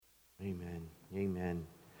Amen. Amen.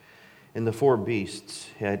 And the four beasts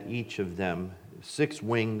had each of them 6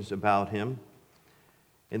 wings about him,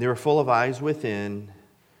 and they were full of eyes within,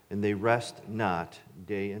 and they rest not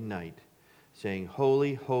day and night, saying,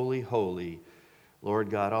 Holy, holy, holy, Lord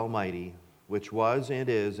God Almighty, which was and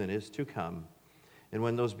is to come. And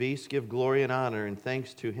when those beasts give glory and honor and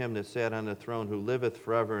thanks to him that sat on the throne, who liveth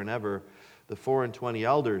forever and ever, the 24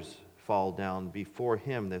 elders fall down before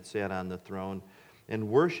him that sat on the throne, and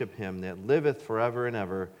worship him that liveth forever and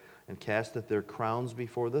ever, and casteth their crowns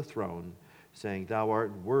before the throne, saying, Thou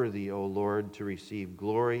art worthy, O Lord, to receive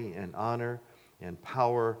glory and honor and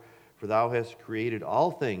power, for thou hast created all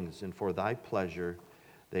things, and for thy pleasure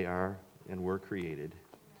they are and were created.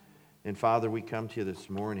 And Father, we come to you this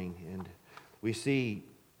morning, and we see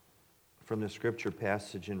from the scripture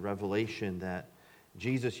passage in Revelation that,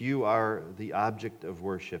 Jesus, you are the object of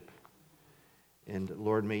worship. And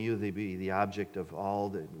Lord, may you be the object of all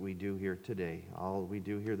that we do here today, all we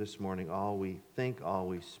do here this morning, all we think, all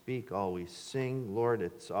we speak, all we sing. Lord,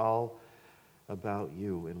 it's all about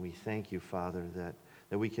you. And we thank you, Father, that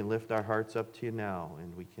we can lift our hearts up to you now,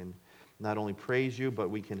 and we can not only praise you, but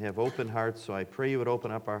we can have open hearts. So I pray you would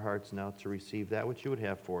open up our hearts now to receive that which you would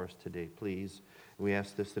have for us today, please. We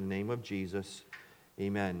ask this in the name of Jesus.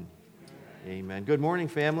 Amen. Amen. Amen. Good morning,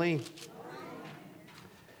 family.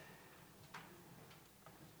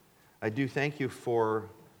 I do thank you for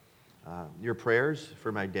your prayers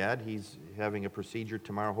for my dad. He's having a procedure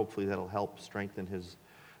tomorrow. Hopefully that'll help strengthen his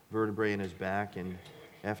vertebrae in his back. And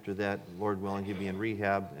after that, Lord willing, he'll be in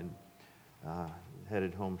rehab and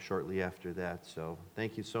headed home shortly after that. So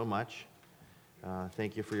thank you so much.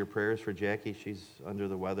 Thank you for your prayers for Jackie. She's under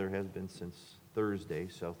the weather, has been since Thursday,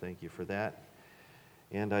 so thank you for that.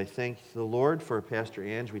 And I thank the Lord for Pastor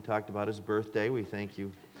Ange. We talked about his birthday. We thank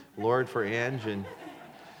you, Lord, for Ange, and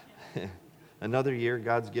another year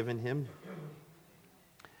God's given him.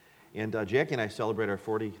 And Jackie and I celebrate our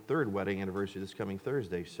 43rd wedding anniversary this coming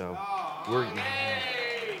Thursday, so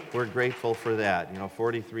we're grateful for that.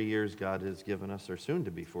 43 years God has given us, or soon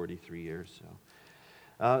to be 43 years.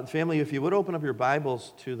 So, family, if you would open up your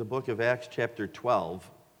Bibles to the book of Acts chapter 12.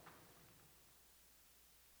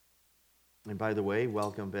 And by the way,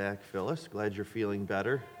 welcome back, Phyllis. Glad you're feeling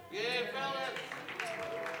better. Yeah, Phyllis!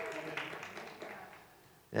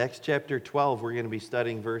 Acts chapter 12, we're going to be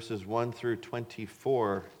studying verses 1 through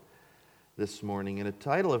 24 this morning. And the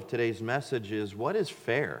title of today's message is, What is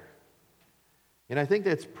Fair? And I think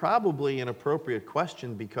that's probably an appropriate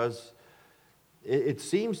question, because it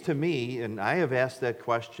seems to me, and I have asked that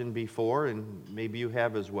question before, and maybe you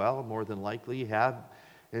have as well, more than likely you have,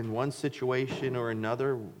 in one situation or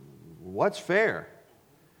another, what's fair?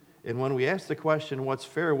 And when we ask the question, what's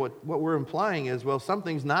fair, what we're implying is, well,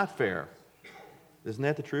 something's not fair. Isn't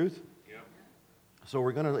that the truth? Yep. So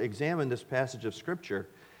we're going to examine this passage of Scripture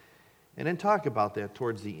and then talk about that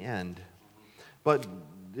towards the end. But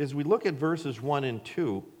as we look at verses 1 and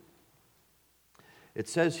 2, it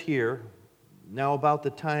says here, Now about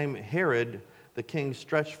the time Herod the king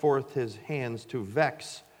stretched forth his hands to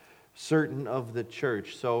vex certain of the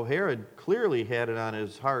church. So Herod clearly had it on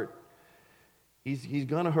his heart. He's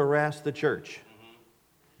going to harass the church.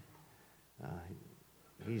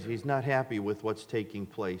 He's not happy with what's taking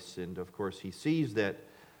place. And of course he sees that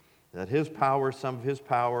his power, some of his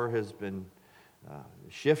power has been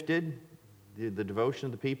shifted. The devotion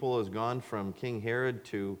of the people has gone from King Herod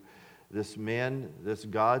to this man, this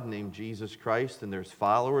God named Jesus Christ, and there's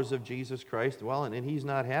followers of Jesus Christ. Well, and he's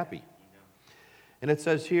not happy. And it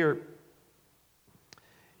says here,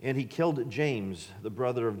 and he killed James, the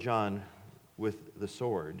brother of John, with the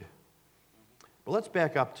sword. But let's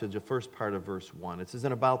back up to the first part of verse 1. It says,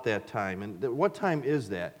 and about that time. And what time is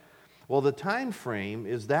that? Well, the time frame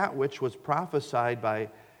is that which was prophesied by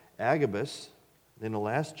Agabus in the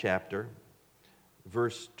last chapter,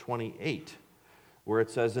 verse 28, where it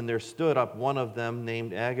says, and there stood up one of them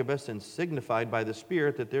named Agabus, and signified by the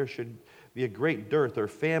Spirit that there should be a great dearth or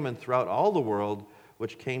famine throughout all the world,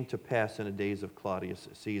 which came to pass in the days of Claudius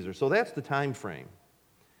Caesar. So that's the time frame.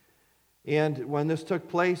 And when this took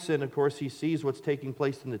place, and of course he sees what's taking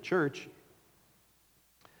place in the church,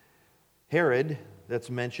 Herod,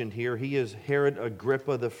 that's mentioned here, he is Herod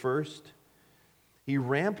Agrippa the First. He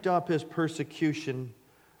ramped up his persecution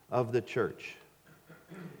of the church.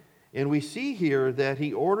 And we see here that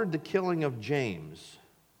he ordered the killing of James.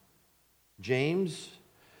 James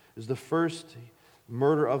is the first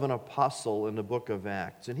murder of an apostle in the book of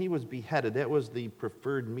Acts. And he was beheaded. That was the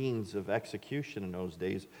preferred means of execution in those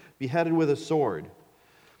days. Beheaded with a sword.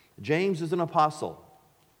 James is an apostle.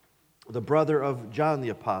 the brother of John the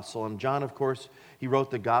Apostle. And John, of course, he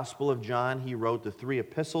wrote the Gospel of John. He wrote the 3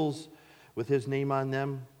 epistles with his name on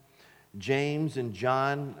them. James and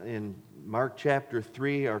John in Mark chapter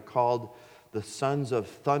 3 are called the sons of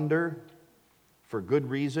thunder for good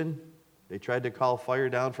reason. They tried to call fire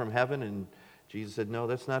down from heaven, and Jesus said, no,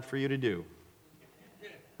 that's not for you to do.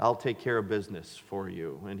 I'll take care of business for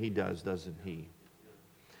you. And he does, doesn't he?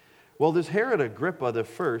 Well, this Herod Agrippa the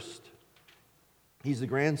first, he's the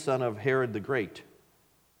grandson of Herod the Great.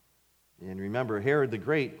 And remember, Herod the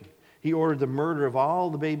Great, he ordered the murder of all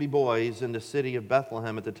the baby boys in the city of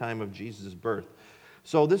Bethlehem at the time of Jesus' birth.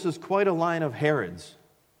 So this is quite a line of Herods.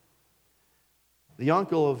 The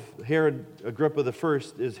uncle of Herod Agrippa I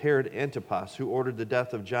is Herod Antipas, who ordered the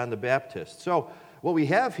death of John the Baptist. So what we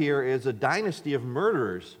have here is a dynasty of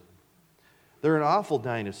murderers. They're an awful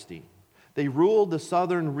dynasty. They ruled the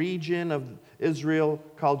southern region of Israel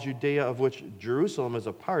called Judea, of which Jerusalem is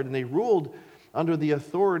a part, and they ruled under the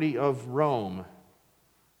authority of Rome.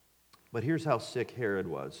 But here's how sick Herod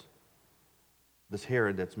was. This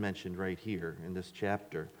Herod that's mentioned right here in this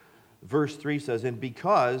chapter. Verse 3 says, and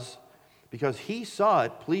because he saw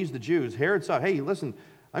it pleased the Jews, Herod saw, hey, listen,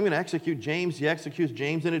 I'm going to execute James. He executes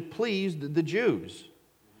James, and it pleased the Jews.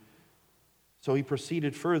 So he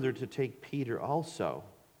proceeded further to take Peter also.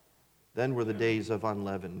 Then were the days of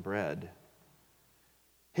unleavened bread.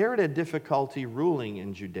 Herod had difficulty ruling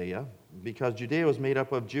in Judea because Judea was made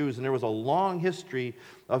up of Jews, and there was a long history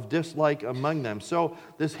of dislike among them. So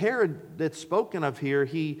this Herod that's spoken of here,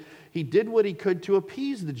 he did what he could to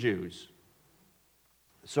appease the Jews.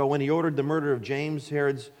 So when he ordered the murder of James,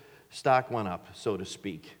 Herod's stock went up, so to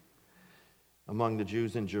speak, among the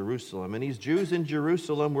Jews in Jerusalem. And these Jews in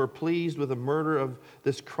Jerusalem were pleased with the murder of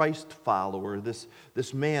this Christ follower, this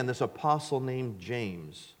man, this apostle named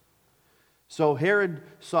James. So Herod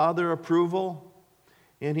saw their approval,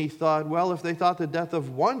 and he thought, well, if they thought the death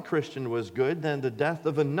of one Christian was good, then the death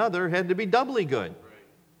of another had to be doubly good.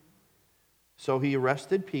 So he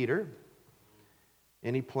arrested Peter,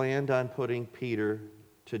 and he planned on putting Peter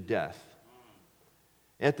to death.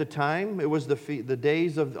 At the time, it was the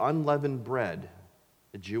days of unleavened bread,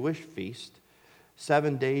 a Jewish feast,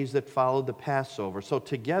 7 days that followed the Passover. So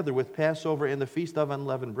together with Passover and the Feast of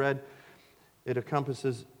Unleavened Bread, it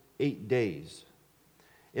encompasses 8 days.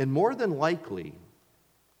 And more than likely,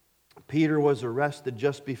 Peter was arrested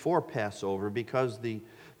just before Passover because the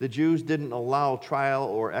Jews didn't allow trial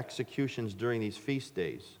or executions during these feast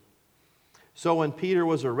days. So when Peter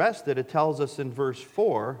was arrested, it tells us in verse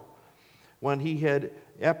 4, when he had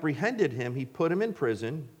apprehended him, he put him in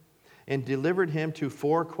prison and delivered him to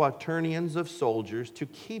 4 quaternions of soldiers to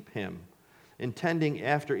keep him, intending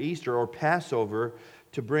after Easter or Passover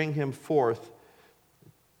to bring him forth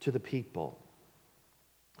to the people.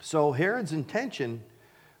 So Herod's intention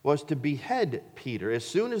was to behead Peter as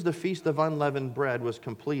soon as the Feast of Unleavened Bread was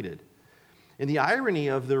completed. And the irony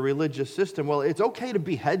of the religious system, well, it's okay to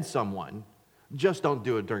behead someone, just don't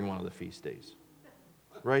do it during one of the feast days.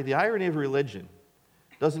 Right? The irony of religion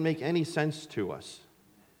doesn't make any sense to us.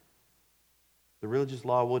 The religious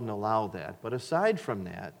law wouldn't allow that. But aside from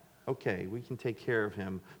that, okay, we can take care of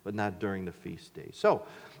him, but not during the feast days. So,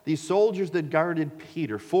 these soldiers that guarded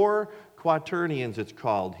Peter, 4 quaternions it's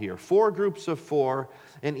called here, 4 groups of 4,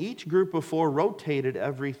 and each group of 4 rotated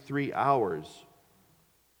every 3 hours.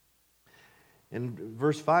 And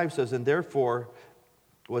verse 5 says, and therefore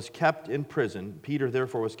was kept in prison. Peter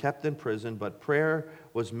therefore was kept in prison, but prayer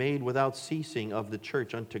was made without ceasing of the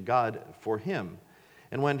church unto God for him.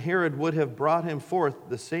 And when Herod would have brought him forth,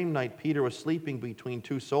 the same night Peter was sleeping between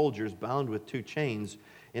 2 soldiers, bound with 2 chains,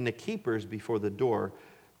 and the keepers before the door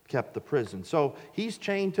kept the prison. So he's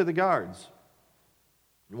chained to the guards.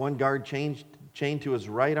 One guard chained to his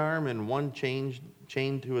right arm, and one chained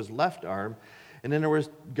to his left arm. And then there was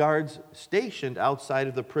guards stationed outside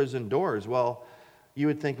of the prison doors. Well, you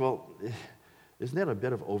would think, well, isn't that a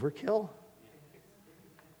bit of overkill?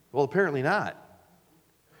 Well, apparently not.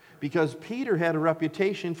 Because Peter had a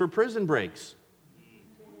reputation for prison breaks.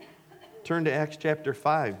 Turn to Acts chapter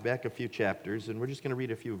 5, back a few chapters, and we're just going to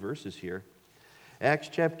read a few verses here. Acts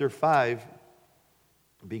chapter 5,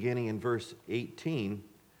 beginning in verse 18,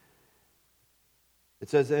 it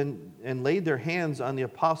says, and laid their hands on the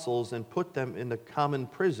apostles and put them in the common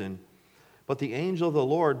prison. But the angel of the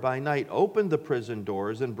Lord by night opened the prison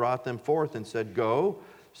doors and brought them forth and said, go,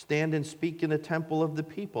 stand and speak in the temple of the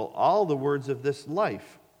people all the words of this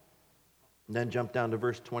life. And then jump down to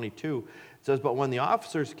verse 22. It says, but when the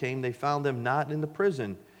officers came, they found them not in the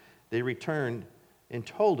prison. They returned and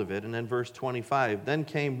told of it. And then verse 25, then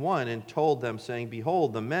came one and told them, saying,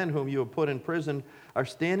 behold, the men whom you have put in prison are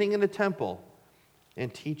standing in the temple.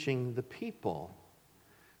 and teaching the people.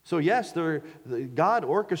 So yes, God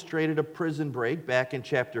orchestrated a prison break back in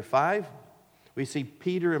chapter 5. We see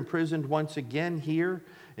Peter imprisoned once again here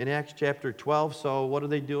in Acts chapter 12. So what are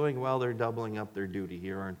they doing? Well, they're doubling up their duty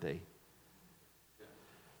here, aren't they?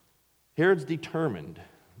 Herod's determined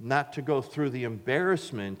not to go through the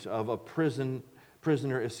embarrassment of a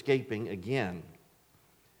prisoner escaping again.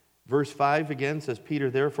 Verse 5 again says, Peter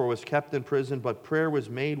therefore was kept in prison, but prayer was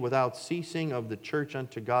made without ceasing of the church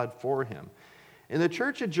unto God for him. And the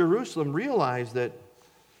church at Jerusalem realized that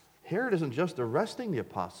Herod isn't just arresting the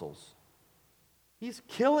apostles. He's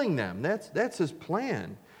killing them. That's his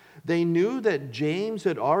plan. They knew that James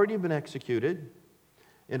had already been executed,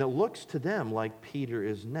 and it looks to them like Peter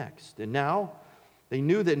is next. And now they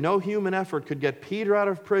knew that no human effort could get Peter out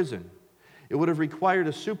of prison. It would have required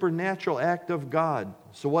a supernatural act of God.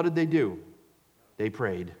 So what did they do? They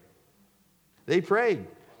prayed. They prayed.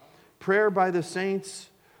 Prayer by the saints,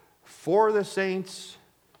 for the saints,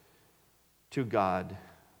 to God.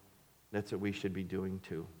 That's what we should be doing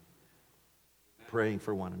too. Praying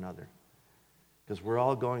for one another. Because we're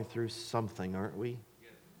all going through something, aren't we?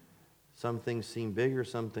 Some things seem bigger,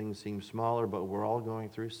 some things seem smaller, but we're all going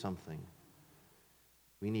through something.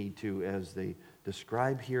 We need to, as they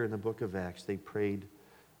describe here in the book of Acts, they prayed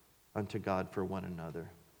unto God for one another.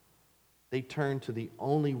 They turned to the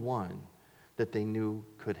only one that they knew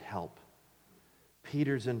could help.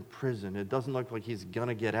 Peter's in prison. It doesn't look like he's going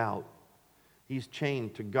to get out. He's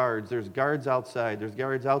chained to guards. There's guards outside. There's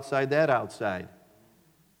guards outside that outside.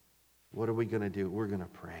 What are we going to do? We're going to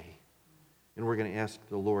pray. And we're going to ask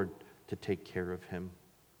the Lord to take care of him.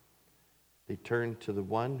 They turned to the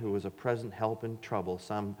one who was a present help in trouble.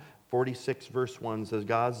 Psalm 46 verse 1 says,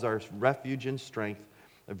 God's our refuge and strength,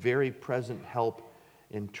 a very present help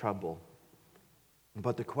in trouble.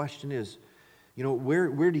 But the question is,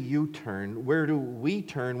 where do you turn? Where do we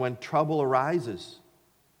turn when trouble arises?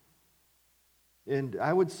 And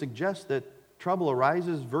I would suggest that trouble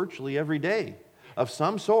arises virtually every day of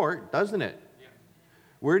some sort, doesn't it? Yeah.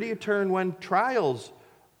 Where do you turn when trials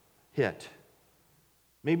hit?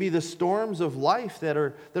 Maybe the storms of life that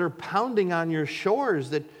are pounding on your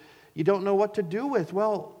shores that you don't know what to do with.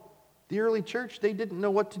 Well, the early church, they didn't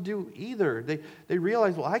know what to do either. They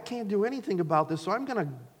realized, well, I can't do anything about this, so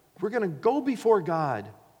we're going to go before God.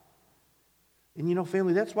 And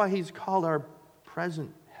family, that's why he's called our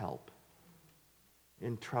present help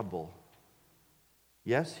in trouble.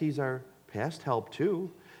 Yes, he's our past help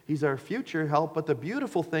too. He's our future help, but the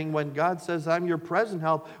beautiful thing when God says, I'm your present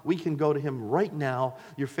help, we can go to him right now.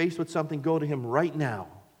 You're faced with something, go to him right now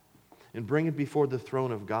and bring it before the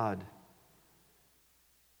throne of God.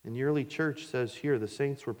 And the early church says here, the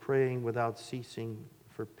saints were praying without ceasing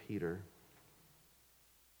for Peter.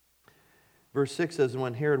 Verse 6 says,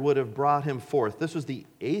 when Herod would have brought him forth. This was the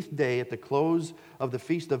 8th day at the close of the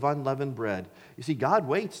Feast of Unleavened Bread. You see, God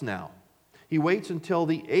waits now. He waits until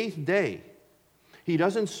the 8th day. He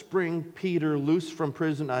doesn't spring Peter loose from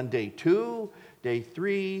prison on day 2, day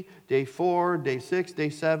 3, day 4, day 6, day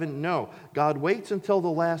 7. No, God waits until the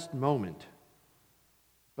last moment.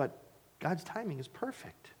 But God's timing is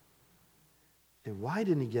perfect. And why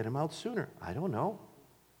didn't he get him out sooner? I don't know.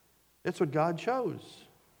 That's what God chose.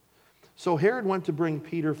 So Herod went to bring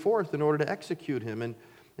Peter forth in order to execute him. And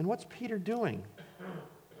what's Peter doing?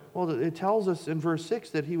 Well, it tells us in verse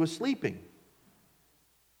 6 that he was sleeping.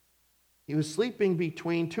 He was sleeping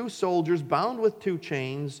between 2 soldiers bound with 2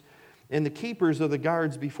 chains, and the keepers of the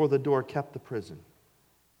guards before the door kept the prison.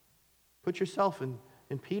 Put yourself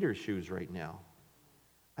in Peter's shoes right now.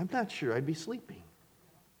 I'm not sure I'd be sleeping.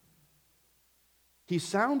 He's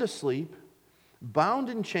sound asleep, bound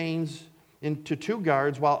in chains into 2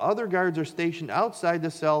 guards, while other guards are stationed outside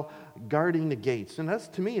the cell guarding the gates. And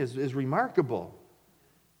that, to me, is remarkable.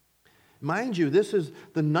 Mind you, this is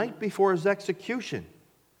the night before his execution.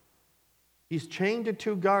 He's chained to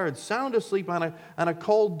 2 guards, sound asleep on a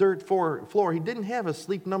cold dirt floor. He didn't have a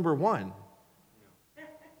sleep number 1.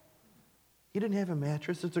 He didn't have a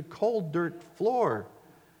mattress. It's a cold dirt floor.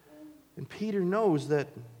 And Peter knows that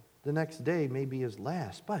the next day may be his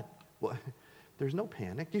last. But there's no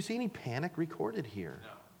panic. Do you see any panic recorded here? No.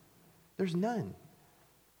 There's none.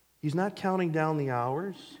 He's not counting down the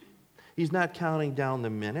hours. He's not counting down the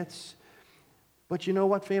minutes. But you know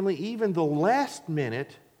what, family? Even the last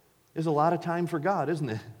minute is a lot of time for God, isn't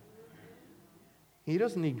it? He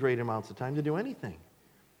doesn't need great amounts of time to do anything.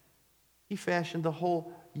 He fashioned the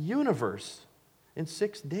whole universe in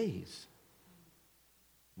 6 days.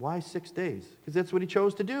 Why 6 days? Because that's what he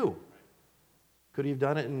chose to do. Could he have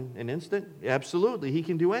done it in an instant? Absolutely. He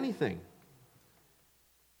can do anything.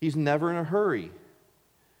 He's never in a hurry.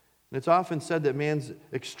 And it's often said that man's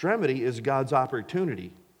extremity is God's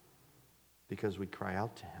opportunity because we cry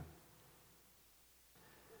out to him.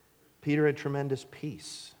 Peter had tremendous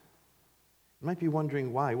peace. You might be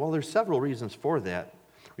wondering why. Well, there's several reasons for that.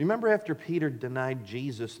 Remember after Peter denied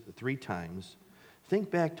Jesus 3 times, think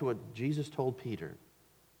back to what Jesus told Peter.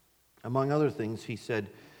 Among other things, he said,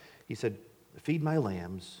 feed my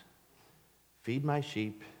lambs, feed my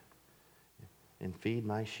sheep, and feed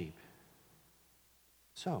my sheep.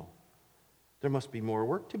 So, there must be more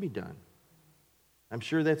work to be done. I'm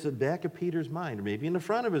sure that's at the back of Peter's mind, or maybe in the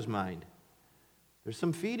front of his mind. There's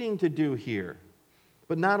some feeding to do here.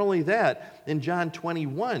 But not only that, in John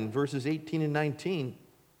 21, verses 18 and 19,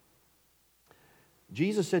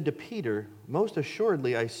 Jesus said to Peter, most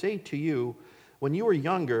assuredly I say to you, when you were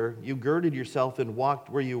younger, you girded yourself and walked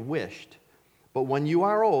where you wished. But when you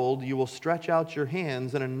are old, you will stretch out your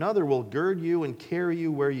hands, and another will gird you and carry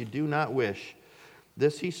you where you do not wish.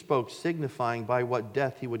 This he spoke, signifying by what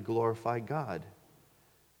death he would glorify God.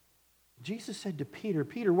 Jesus said to Peter,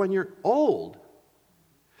 Peter, when you're old,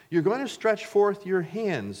 you're going to stretch forth your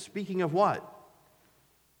hands. Speaking of what?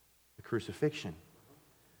 The crucifixion.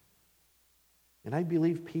 And I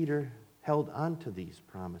believe Peter held on to these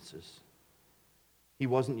promises. He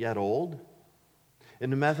wasn't yet old.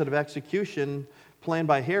 And the method of execution planned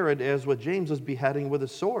by Herod, as with James, was beheading with a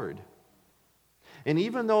sword. And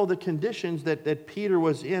even though the conditions that Peter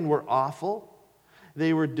was in were awful,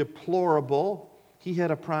 they were deplorable, he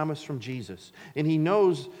had a promise from Jesus. And he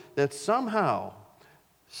knows that somehow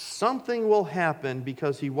something will happen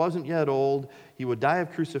because he wasn't yet old. He would die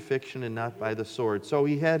of crucifixion and not by the sword. So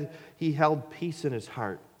he held peace in his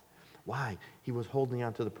heart. Why? He was holding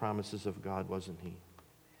on to the promises of God, wasn't he?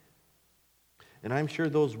 And I'm sure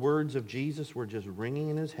those words of Jesus were just ringing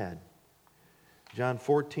in his head. John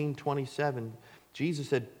 14:27, Jesus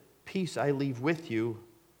said, peace I leave with you,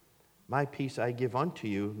 my peace I give unto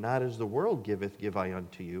you, not as the world giveth, give I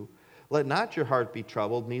unto you. Let not your heart be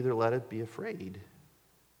troubled, neither let it be afraid.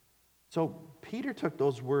 So Peter took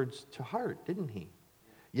those words to heart, didn't he?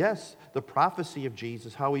 Yes, the prophecy of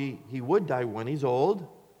Jesus, how he would die when he's old,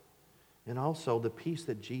 and also the peace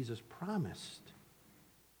that Jesus promised.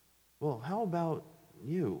 Well, how about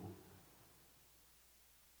you?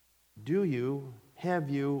 Do you, have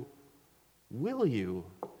you, will you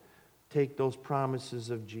take those promises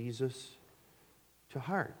of Jesus to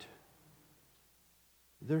heart?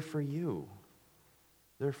 They're for you.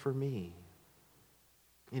 They're for me.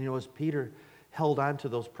 And as Peter held on to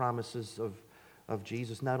those promises of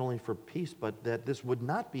Jesus, not only for peace, but that this would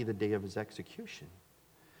not be the day of his execution.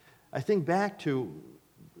 I think back to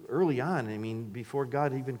early on, before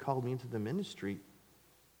God even called me into the ministry,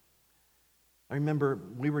 I remember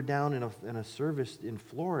we were down in a service in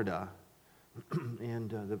Florida, and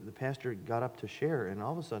the pastor got up to share, and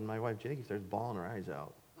all of a sudden my wife Jackie starts bawling her eyes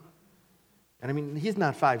out. And he's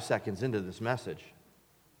not 5 seconds into this message.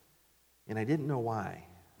 And I didn't know why.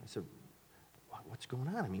 I said, what's going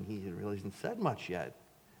on? He really hasn't said much yet.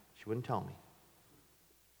 She wouldn't tell me.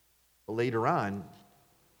 But later on,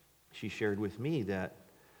 she shared with me that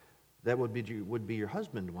would be your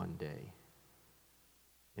husband one day.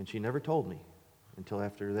 And she never told me until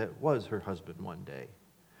after that was her husband one day.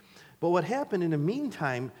 But what happened in the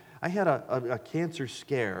meantime, I had a cancer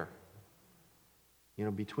scare.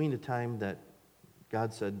 Between the time that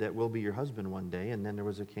God said that will be your husband one day, and then there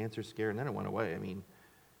was a cancer scare, and then it went away.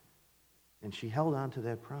 And she held on to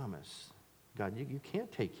that promise. God, you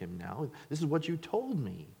can't take him now. This is what you told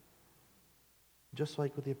me. Just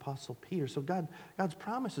like with the Apostle Peter. So God's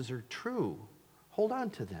promises are true. Hold on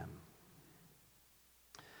to them.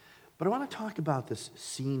 But I want to talk about this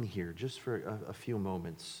scene here just for a few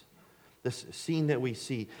moments. This scene that we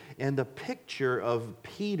see. And the picture of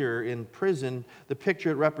Peter in prison, the picture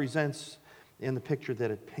it represents, and the picture that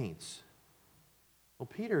it paints. Well,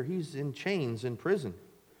 Peter, he's in chains in prison.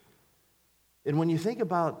 And when you think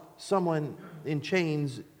about someone in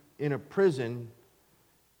chains in a prison,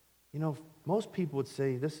 most people would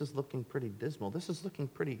say, this is looking pretty dismal. This is looking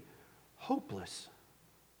pretty hopeless.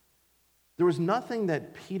 There was nothing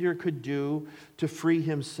that Peter could do to free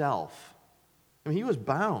himself. He was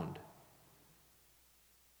bound.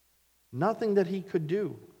 Nothing that he could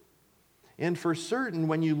do. And for certain,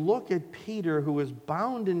 when you look at Peter, who is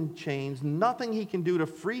bound in chains, nothing he can do to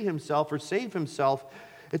free himself or save himself,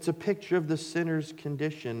 it's a picture of the sinner's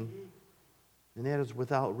condition. And that is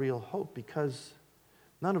without real hope, because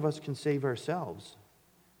none of us can save ourselves.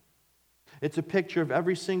 It's a picture of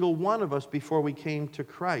every single one of us before we came to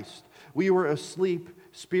Christ. We were asleep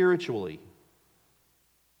spiritually.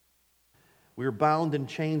 We were bound in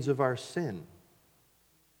chains of our sin.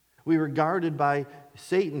 We were guarded by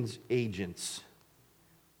Satan's agents.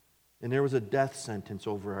 And there was a death sentence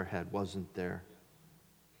over our head, wasn't there?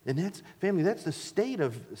 And that's, family, that's the state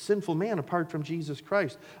of sinful man apart from Jesus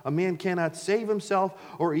Christ. A man cannot save himself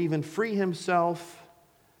or even free himself.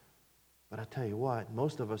 But I'll tell you what,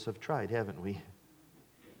 most of us have tried, haven't we?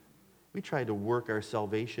 We tried to work our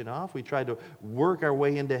salvation off. We tried to work our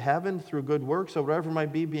way into heaven through good works, or whatever it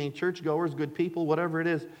might be, being churchgoers, good people, whatever it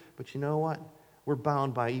is. But you know what? We're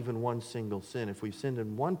bound by even one single sin. If we've sinned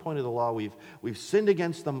in one point of the law, we've sinned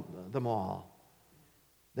against them all.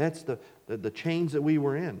 That's the chains that we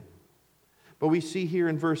were in. But we see here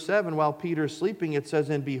in verse 7, while Peter is sleeping, it says,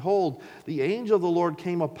 "And behold, the angel of the Lord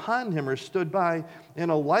came upon him," or stood by,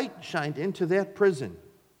 "and a light shined into that prison."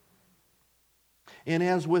 And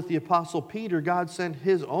as with the Apostle Peter, God sent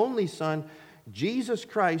His only Son, Jesus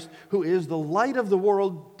Christ, who is the light of the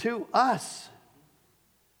world, to us.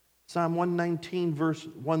 Psalm 119, verse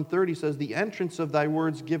 130 says, "The entrance of thy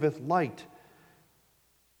words giveth light."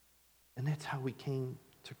 And that's how we came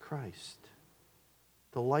to Christ.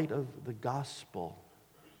 The light of the gospel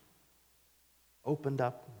opened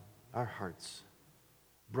up our hearts,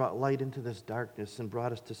 brought light into this darkness, and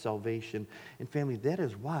brought us to salvation. And family, that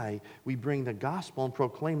is why we bring the gospel and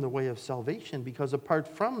proclaim the way of salvation, because apart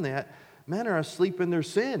from that, men are asleep in their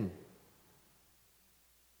sin.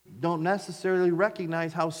 Don't necessarily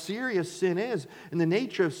recognize how serious sin is and the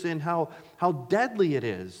nature of sin, how deadly it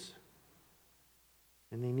is.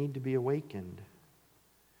 And they need to be awakened.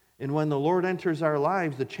 And when the Lord enters our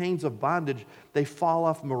lives, the chains of bondage, they fall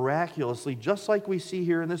off miraculously, just like we see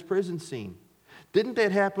here in this prison scene. Didn't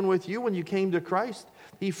that happen with you when you came to Christ?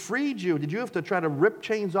 He freed you. Did you have to try to rip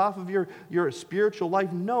chains off of your spiritual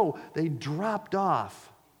life? No, they dropped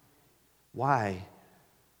off. Why?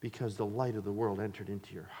 Because the light of the world entered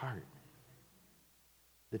into your heart.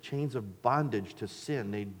 The chains of bondage to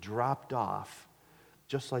sin, they dropped off,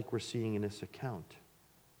 just like we're seeing in this account.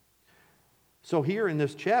 So here in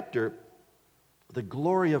this chapter, the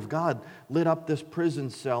glory of God lit up this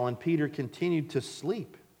prison cell, and Peter continued to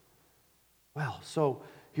sleep. Well, so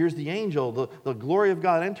here's the angel. The glory of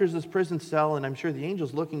God enters this prison cell, and I'm sure the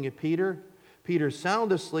angel's looking at Peter. Peter's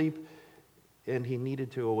sound asleep, and he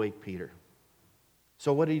needed to awake Peter.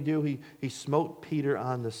 So what did he do? He smote Peter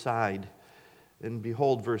on the side. And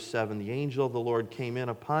behold, verse 7, "The angel of the Lord came in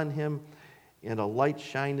upon him, and a light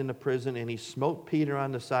shined in the prison, and he smote Peter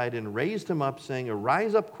on the side and raised him up, saying,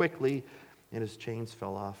 'Arise up quickly,' and his chains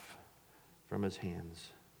fell off from his hands."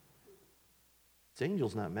 This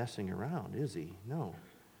angel's not messing around, is he? No.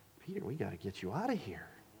 "Peter, we got to get you out of here."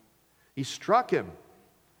 He struck him.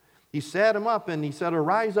 He sat him up, and he said,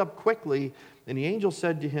 "Arise up quickly." And the angel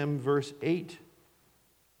said to him, verse 8,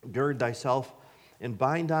 "Gird thyself and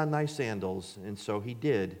bind on thy sandals." And so he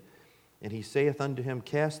did. And he saith unto him,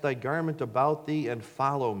 "Cast thy garment about thee, and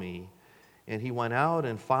follow me." And he went out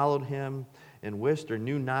and followed him, and wist or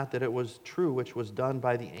knew not that it was true which was done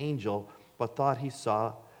by the angel, but thought he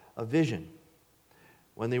saw a vision.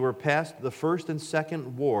 When they were past the first and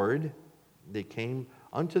second ward, they came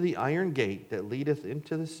unto the iron gate that leadeth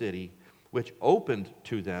into the city, which opened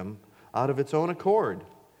to them out of its own accord.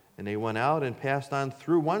 And they went out and passed on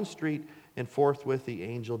through one street, and forthwith the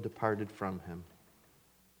angel departed from him.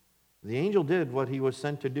 The angel did what he was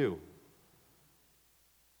sent to do.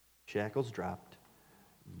 Shackles dropped,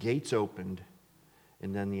 gates opened,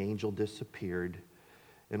 and then the angel disappeared.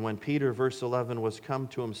 And when Peter, verse 11, was come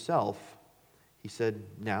to himself, he said,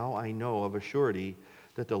 "Now I know of a surety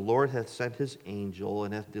that the Lord hath sent his angel,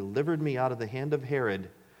 and hath delivered me out of the hand of Herod,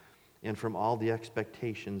 and from all the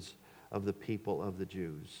expectations of the people of the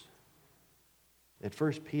Jews." At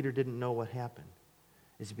first, Peter didn't know what happened.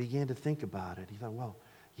 As he began to think about it, he thought, well,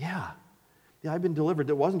 yeah, I've been delivered.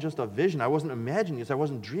 It wasn't just a vision. I wasn't imagining this. I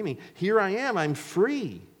wasn't dreaming. Here I am. I'm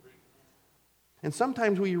free. And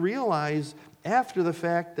sometimes we realize after the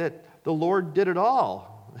fact that the Lord did it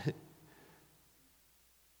all.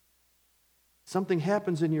 Something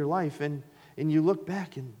happens in your life, and you look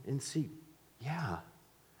back and see, yeah,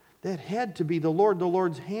 that had to be the Lord. The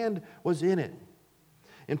Lord's hand was in it.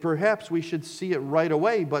 And perhaps we should see it right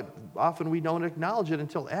away, but often we don't acknowledge it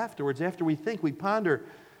until afterwards. After we think, we ponder,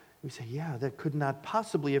 we say, yeah, that could not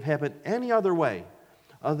possibly have happened any other way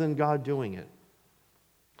other than God doing it.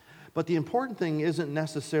 But the important thing isn't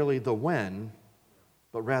necessarily the when,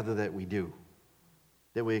 but rather that we do,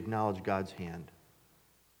 that we acknowledge God's hand.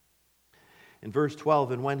 In verse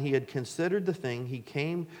 12, "And when he had considered the thing, he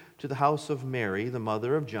came to the house of Mary, the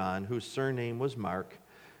mother of John, whose surname was Mark,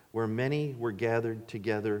 where many were gathered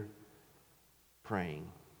together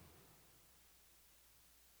praying."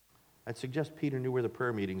 I'd suggest Peter knew where the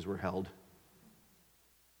prayer meetings were held.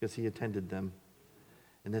 because he attended them,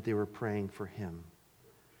 and that they were praying for him.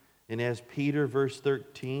 And as Peter, verse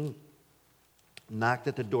 13, knocked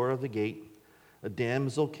at the door of the gate, a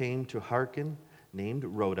damsel came to hearken, named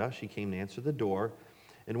Rhoda. She came to answer the door.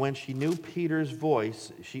 And when she knew Peter's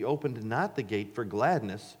voice, she opened not the gate for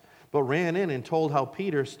gladness, but ran in and told how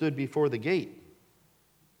Peter stood before the gate.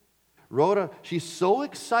 Rhoda, she's so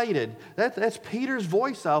excited. That's Peter's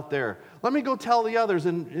voice out there. Let me go tell the others.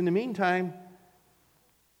 And in the meantime,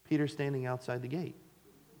 Peter's standing outside the gate.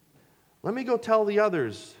 Let me go tell the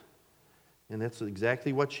others. And that's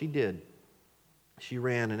exactly what she did. She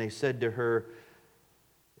ran, and they said to her,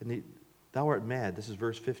 thou art mad. This is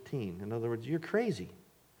verse 15. In other words, you're crazy.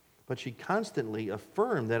 But she constantly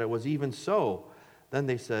affirmed that it was even so. Then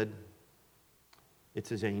they said, it's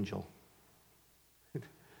his angel.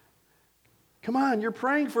 Come on, you're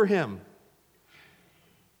praying for him.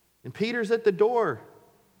 And Peter's at the door.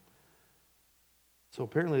 So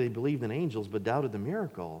apparently they believed in angels but doubted the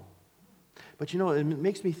miracle. But it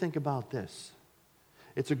makes me think about this.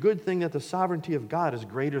 It's a good thing that the sovereignty of God is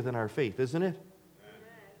greater than our faith, isn't it?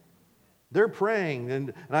 They're praying,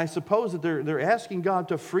 and I suppose that they're asking God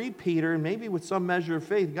to free Peter, and maybe with some measure of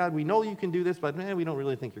faith. God, we know you can do this, but we don't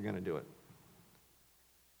really think you're going to do it.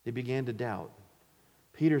 They began to doubt.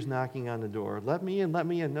 Peter's knocking on the door. Let me in, let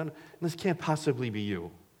me in. No, this can't possibly be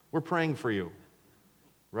you. We're praying for you.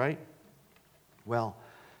 Right? Well,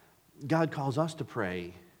 God calls us to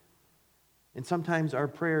pray. And sometimes our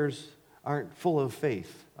prayers aren't full of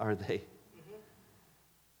faith, are they?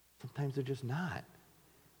 Sometimes they're just not.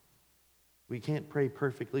 We can't pray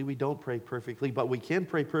perfectly. We don't pray perfectly, but we can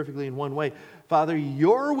pray perfectly in one way. Father,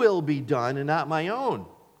 your will be done and not my own.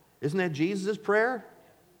 Isn't that Jesus' prayer?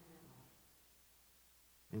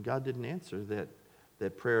 And God didn't answer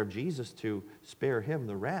that prayer of Jesus to spare him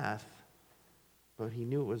the wrath, but he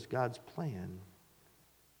knew it was God's plan.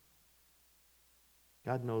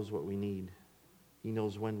 God knows what we need. He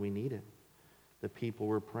knows when we need it. The people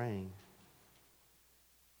were praying.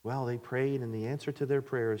 Well, they prayed, and the answer to their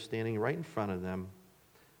prayer is standing right in front of them,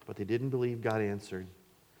 but they didn't believe God answered.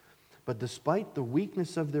 But despite the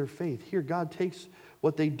weakness of their faith, here God takes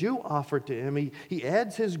what they do offer to him. He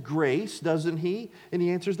adds his grace, doesn't he? And he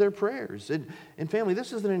answers their prayers. And family,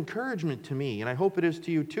 this is an encouragement to me, and I hope it is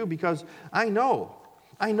to you too, because I know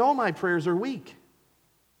my prayers are weak.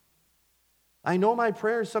 I know my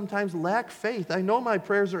prayers sometimes lack faith. I know my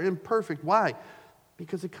prayers are imperfect. Why?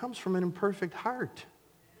 Because it comes from an imperfect heart.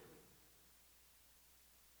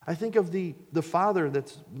 I think of the father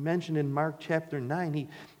that's mentioned in Mark chapter 9.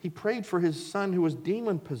 He prayed for his son who was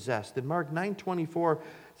demon-possessed. In Mark 9:24, it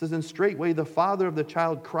says, and straightway the father of the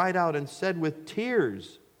child cried out and said with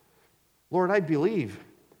tears, Lord, I believe.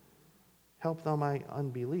 Help thou my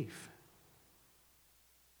unbelief.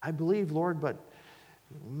 I believe, Lord, but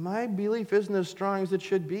my belief isn't as strong as it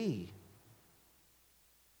should be.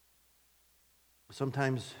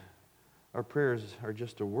 Sometimes our prayers are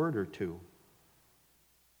just a word or two.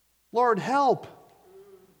 Lord, help.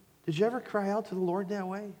 Did you ever cry out to the Lord that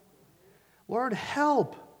way? Lord,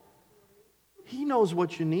 help. He knows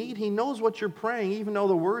what you need. He knows what you're praying, even though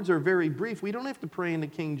the words are very brief. We don't have to pray in the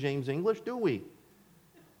King James English, do we?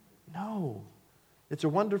 No. It's a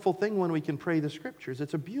wonderful thing when we can pray the Scriptures.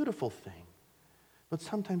 It's a beautiful thing. But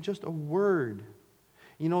sometimes just a word.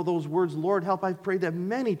 Those words, Lord, help, I've prayed that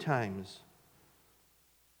many times.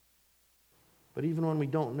 But even when we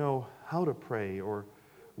don't know how to pray or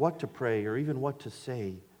what to pray or even what to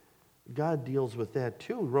say, God deals with that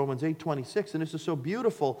too. Romans 8:26, and this is so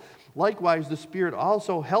beautiful. Likewise, the Spirit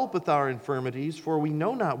also helpeth our infirmities, for we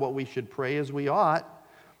know not what we should pray as we ought,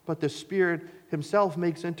 but the Spirit himself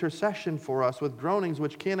makes intercession for us with groanings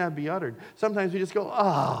which cannot be uttered. Sometimes we just go,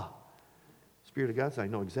 Spirit of God says, I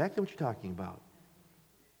know exactly what you're talking about.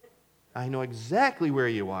 I know exactly where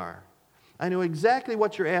you are. I know exactly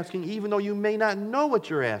what you're asking, even though you may not know what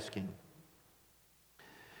you're asking.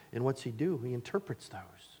 And what's he do? He interprets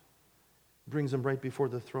those. Brings them right before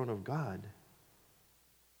the throne of God.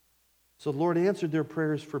 So the Lord answered their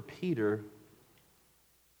prayers for Peter.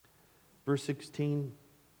 Verse 16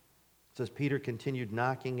 says, Peter continued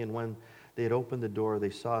knocking, and when they had opened the door, they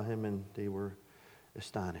saw him, and they were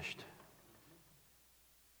astonished.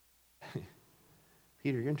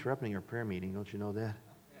 Peter, you're interrupting our prayer meeting. Don't you know that?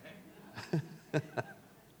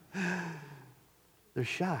 They're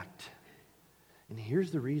shocked. And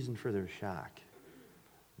here's the reason for their shock.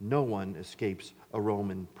 No one escapes a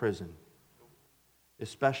Roman prison,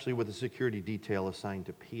 especially with a security detail assigned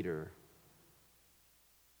to Peter.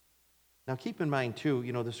 Now keep in mind too,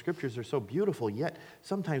 the Scriptures are so beautiful, yet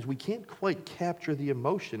sometimes we can't quite capture the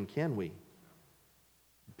emotion, can we?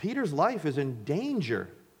 Peter's life is in danger.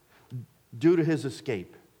 due to his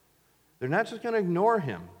escape. They're not just going to ignore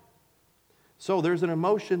him. So there's an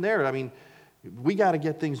emotion there. I mean, we got to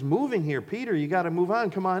get things moving here. Peter, you got to move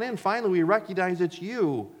on. Come on in. Finally, we recognize it's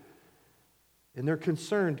you. And they're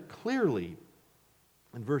concerned clearly.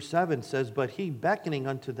 And verse 7 says, but he beckoning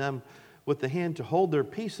unto them with the hand to hold their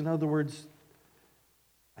peace. In other words,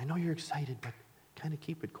 I know you're excited, but kind of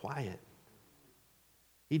keep it quiet.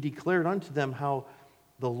 He declared unto them how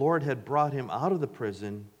the Lord had brought him out of the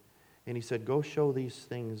prison, and he said, go show these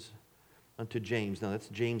things unto James. Now that's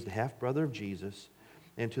James, the half-brother of Jesus,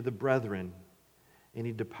 and to the brethren. And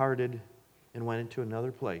he departed and went into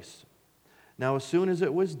another place. Now as soon as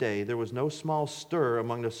it was day, there was no small stir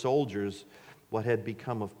among the soldiers what had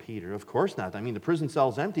become of Peter. Of course not. I mean, the prison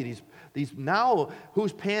cell's empty. These now,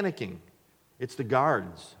 who's panicking? It's the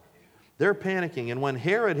guards. They're panicking. And when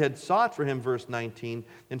Herod had sought for him, verse 19,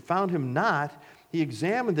 and found him not, he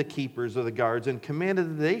examined the keepers of the guards and commanded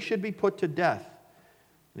that they should be put to death.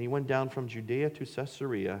 And he went down from Judea to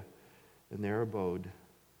Caesarea, and there abode.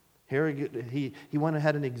 Herod, he went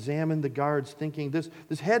ahead and examined the guards, thinking this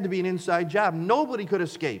had to be an inside job. Nobody could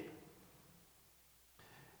escape.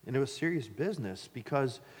 And it was serious business,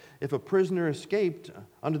 because if a prisoner escaped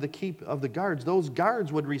under the keep of the guards, those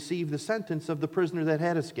guards would receive the sentence of the prisoner that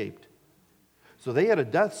had escaped. So they had a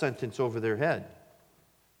death sentence over their head.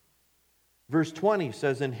 Verse 20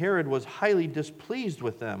 says, and Herod was highly displeased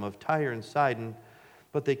with them of Tyre and Sidon,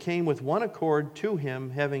 but they came with one accord to him,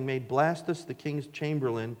 having made Blastus the king's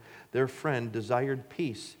chamberlain, their friend, desired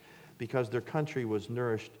peace, because their country was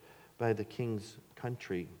nourished by the king's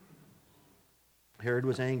country. Herod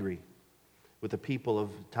was angry with the people of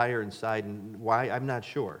Tyre and Sidon. Why? I'm not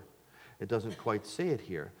sure. It doesn't quite say it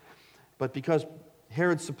here. But because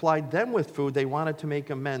Herod supplied them with food, they wanted to make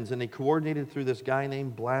amends, and they coordinated through this guy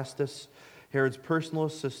named Blastus, Herod's personal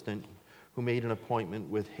assistant, who made an appointment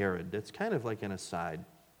with Herod. It's kind of like an aside.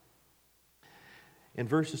 In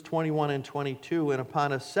verses 21 and 22, and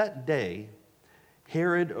upon a set day,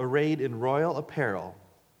 Herod, arrayed in royal apparel.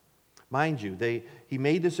 Mind you, he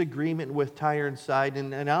made this agreement with Tyre and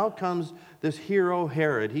Sidon, and out comes this hero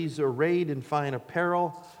Herod. He's arrayed in fine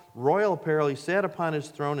apparel, royal apparel. He sat upon his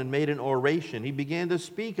throne and made an oration. He began to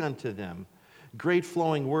speak unto them. Great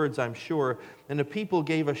flowing words, I'm sure. And the people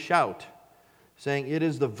gave a shout, saying, it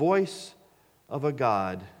is the voice of a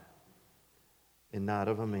God and not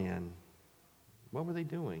of a man. What were they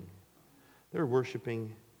doing? They were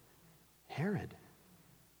worshiping Herod.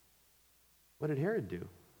 What did Herod do?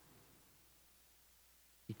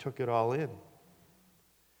 He took it all in.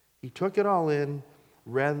 He took it all in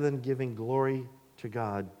rather than giving glory to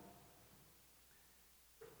God.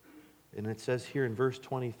 And it says here in verse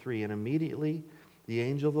 23, and immediately the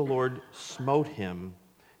angel of the Lord smote him,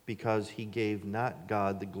 because he gave not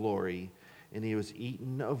God the glory, and he was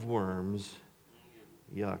eaten of worms,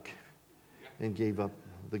 yuck, and gave up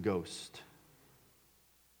the ghost.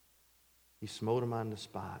 He smote him on the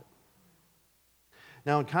spot.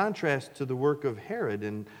 Now, in contrast to the work of Herod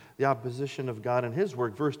and the opposition of God and his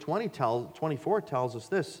work, verse 24 tells us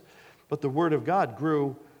this, but the word of God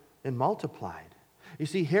grew and multiplied. You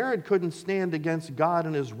see, Herod couldn't stand against God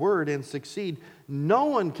and his word and succeed. No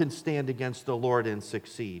one can stand against the Lord and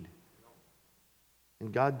succeed.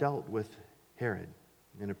 And God dealt with Herod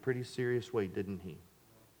in a pretty serious way, didn't he?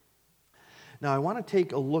 Now, I want to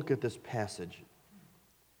take a look at this passage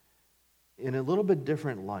in a little bit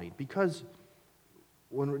different light, because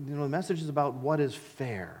when the message is about what is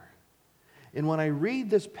fair. And when I read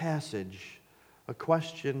this passage, a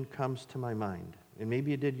question comes to my mind, and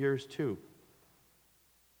maybe it did yours too.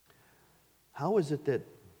 How is it that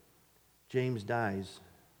James dies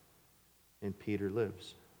and Peter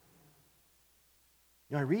lives?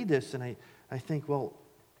 I read this and I think, well,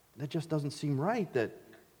 that just doesn't seem right, that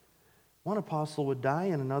one apostle would die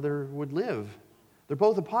and another would live. They're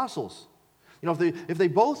both apostles. If they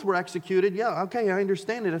both were executed, yeah, okay, I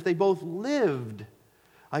understand it. If they both lived,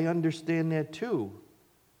 I understand that too.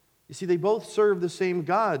 You see, they both served the same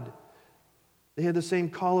God. They had the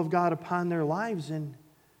same call of God upon their lives, and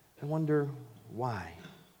I wonder why.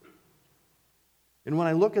 And when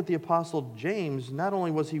I look at the Apostle James, not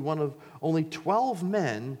only was he one of only 12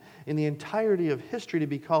 men in the entirety of history to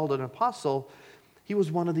be called an apostle, he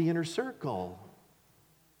was one of the inner circle,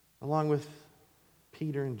 along with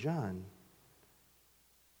Peter and John.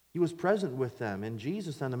 He was present with them and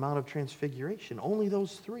Jesus on the Mount of Transfiguration, only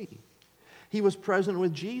those three. He was present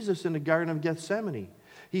with Jesus in the Garden of Gethsemane.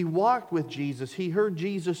 He walked with Jesus. He heard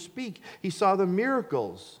Jesus speak. He saw the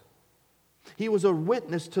miracles. He was a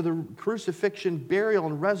witness to the crucifixion, burial,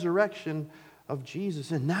 and resurrection of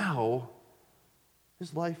Jesus. And now,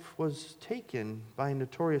 his life was taken by a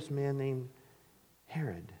notorious man named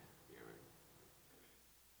Herod.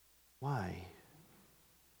 Why?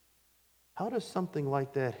 How does something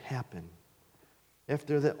like that happen?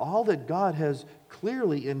 After all that God has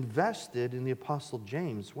clearly invested in the Apostle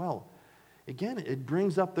James, well, again, it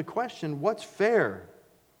brings up the question, what's fair?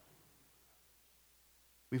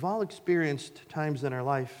 We've all experienced times in our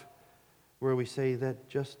life where we say, that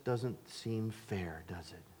just doesn't seem fair,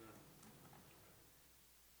 does it?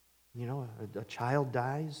 You know, a child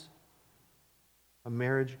dies, a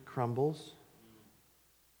marriage crumbles,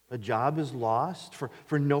 a job is lost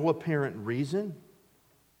for no apparent reason.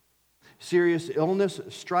 Serious illness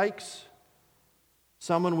strikes.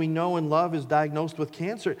 Someone we know and love is diagnosed with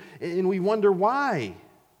cancer, and we wonder why.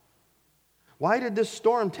 Why did this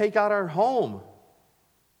storm take out our home?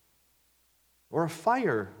 Or a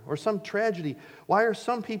fire, or some tragedy? Why are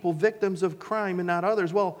some people victims of crime and not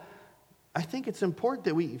others? Well, I think it's important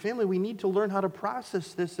that we need to learn how to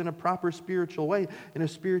process this in a proper spiritual way, in a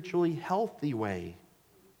spiritually healthy way.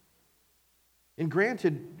 And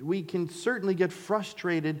granted, we can certainly get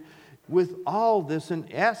frustrated with all this and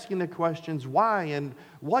asking the questions why and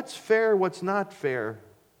what's fair, what's not fair.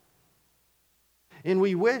 And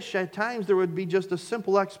we wish at times there would be just a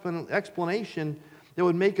simple explanation that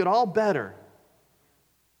would make it all better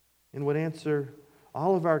and would answer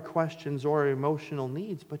all of our questions or our emotional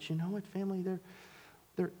needs. But you know what, family?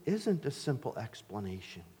 There isn't a simple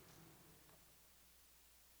explanation.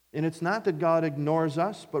 And it's not that God ignores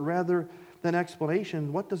us, but rather than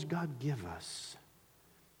explanation, what does God give us?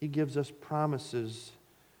 He gives us promises.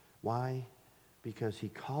 Why? Because He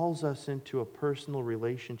calls us into a personal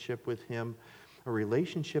relationship with Him, a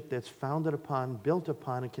relationship that's founded upon, built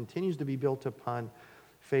upon, and continues to be built upon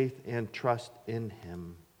faith and trust in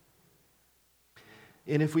Him.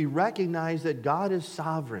 And if we recognize that God is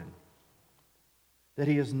sovereign, that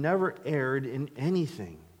He has never erred in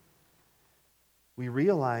anything, we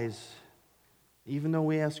realize, even though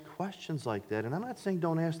we ask questions like that, and I'm not saying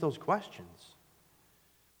don't ask those questions,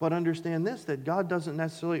 but understand this, that God doesn't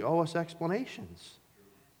necessarily owe us explanations.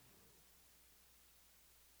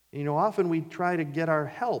 You know, often we try to get our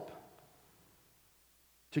help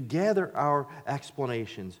to gather our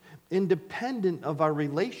explanations, independent of our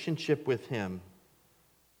relationship with Him.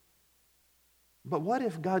 But what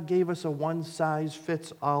if God gave us a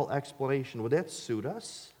one-size-fits-all explanation? Would that suit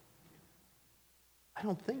us? I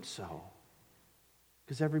don't think so.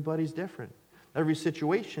 Because everybody's different. Every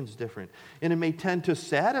situation's different. And it may tend to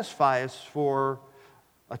satisfy us for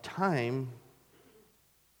a time,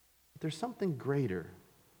 but there's something greater.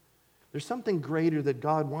 There's something greater that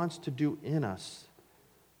God wants to do in us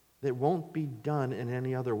that won't be done in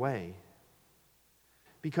any other way.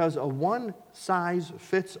 Because a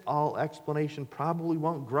one-size-fits-all explanation probably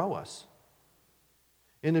won't grow us.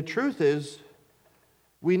 And the truth is,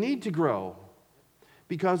 we need to grow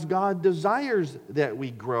because God desires that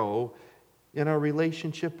we grow in our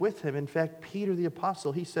relationship with Him. In fact, Peter the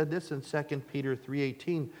Apostle, he said this in 2 Peter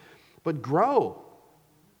 3:18, but grow.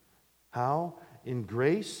 How? In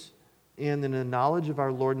grace and in the knowledge of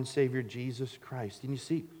our Lord and Savior Jesus Christ. And you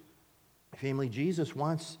see, family, Jesus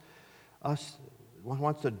wants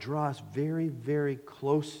to draw us very, very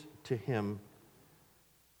close to Him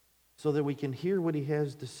so that we can hear what He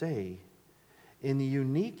has to say in the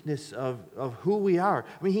uniqueness of who we are.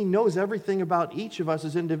 I mean, He knows everything about each of us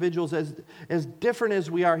as individuals. As different as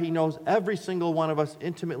we are, He knows every single one of us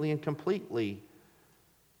intimately and completely.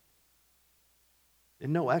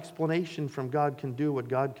 And no explanation from God can do what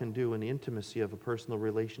God can do in the intimacy of a personal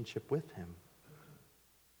relationship with Him.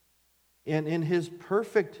 And in His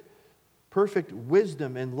perfect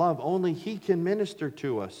wisdom and love, only He can minister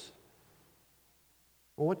to us.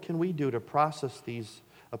 Well, what can we do to process these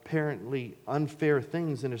apparently unfair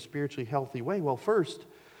things in a spiritually healthy way? Well, first,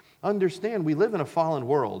 understand we live in a fallen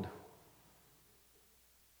world.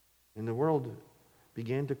 And the world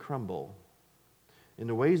began to crumble. And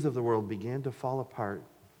the ways of the world began to fall apart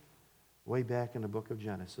way back in the book of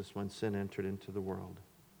Genesis when sin entered into the world.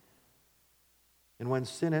 And when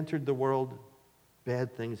sin entered the world,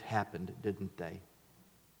 bad things happened, didn't they?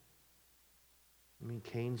 I mean,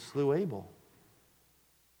 Cain slew Abel.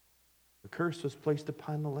 The curse was placed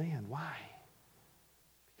upon the land. Why?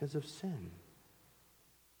 Because of sin.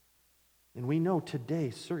 And we know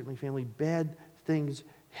today, certainly, family, bad things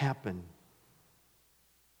happen.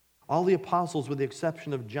 All the apostles, with the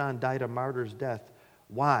exception of John, died a martyr's death.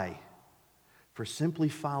 Why? For simply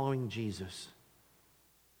following Jesus.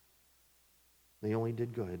 They only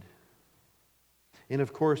did good. And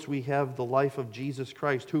of course, we have the life of Jesus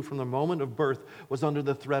Christ, who from the moment of birth was under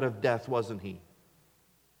the threat of death, wasn't He?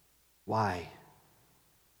 Why?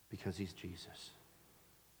 Because he's Jesus.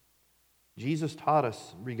 Jesus taught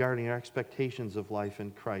us regarding our expectations of life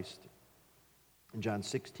in Christ. In John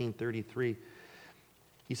 16:33,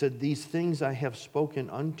 he said, "These things I have spoken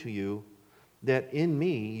unto you, that in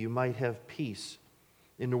me you might have peace.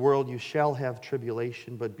 In the world you shall have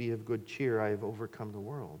tribulation, but be of good cheer. I have overcome the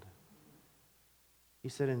world." He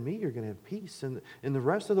said, in me you're going to have peace. And in the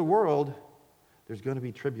rest of the world, there's going to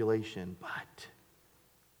be tribulation, but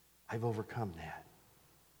I've overcome that.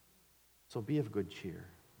 So be of good cheer.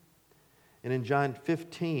 And in John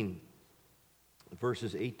 15,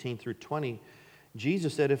 verses 18 through 20,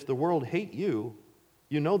 Jesus said, "If the world hate you,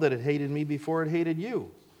 you know that it hated me before it hated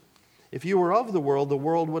you. If you were of the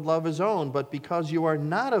world would love his own. But because you are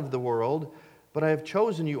not of the world, but I have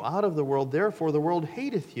chosen you out of the world, therefore the world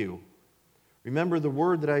hateth you. Remember the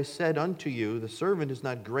word that I said unto you, the servant is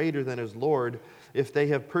not greater than his Lord. If they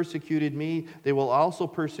have persecuted me, they will also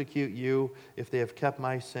persecute you. If they have kept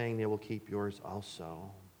my saying, they will keep yours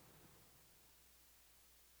also."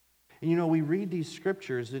 And we read these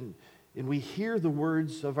scriptures and we hear the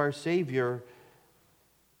words of our Savior,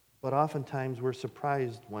 but oftentimes we're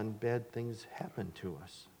surprised when bad things happen to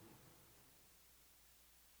us.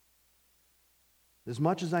 As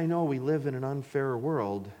much as I know we live in an unfair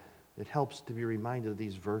world, it helps to be reminded of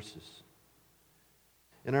these verses.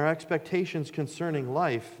 And our expectations concerning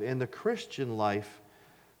life and the Christian life,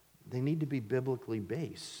 they need to be biblically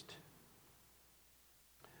based.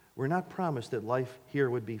 We're not promised that life here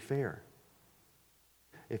would be fair.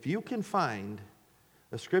 If you can find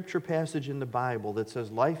a scripture passage in the Bible that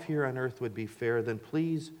says life here on earth would be fair, then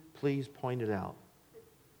please point it out.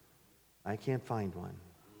 I can't find one.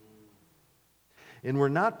 And we're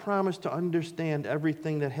not promised to understand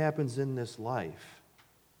everything that happens in this life.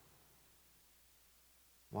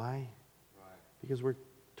 Why? Because we're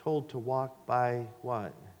told to walk by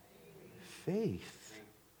what? Faith.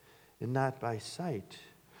 And not by sight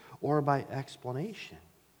or by explanation.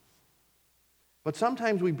 But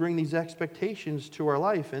sometimes we bring these expectations to our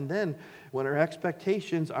life, and then when our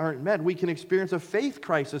expectations aren't met, we can experience a faith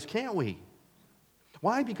crisis, can't we?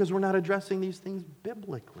 Why? Because we're not addressing these things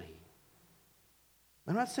biblically.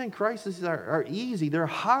 I'm not saying crises are easy. They're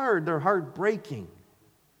hard. They're heartbreaking.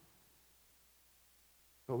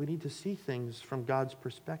 But we need to see things from God's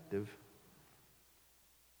perspective.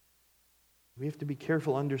 We have to be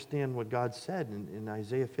careful to understand what God said in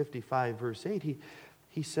Isaiah 55, verse 8.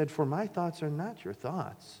 He said, "For my thoughts are not your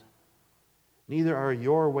thoughts, neither are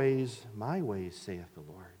your ways my ways, saith the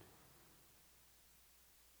Lord."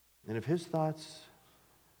 And if his thoughts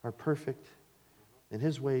are perfect and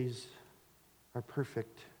his ways are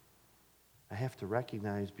perfect, I have to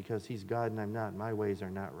recognize, because he's God and I'm not, my ways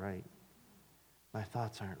are not right. My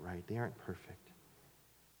thoughts aren't right. They aren't perfect.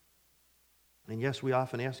 And yes, we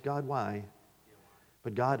often ask God why,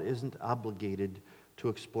 but God isn't obligated to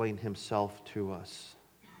explain himself to us.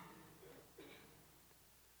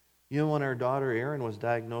 When our daughter Erin was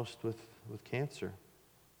diagnosed with cancer,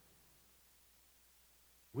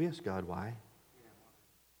 we asked God why.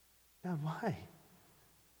 God, why?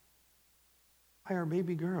 Why our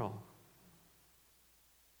baby girl?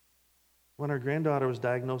 When our granddaughter was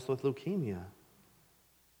diagnosed with leukemia,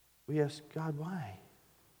 we asked God why.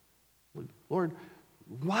 Lord,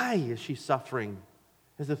 why is she suffering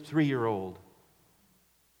as a 3-year-old?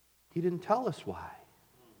 He didn't tell us why.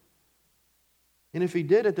 And if he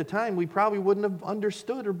did at the time, we probably wouldn't have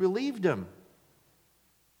understood or believed him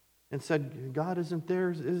and said, God, isn't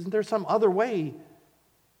there some other way?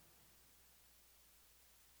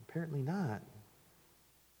 Apparently not.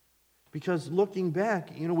 Because looking back,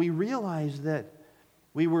 we realized that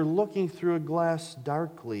we were looking through a glass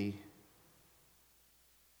darkly.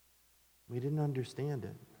 We didn't understand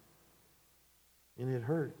it. And it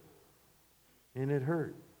hurt. And it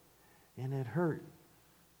hurt. And it hurt.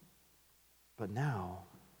 But now,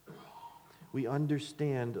 we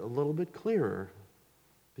understand a little bit clearer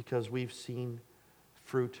because we've seen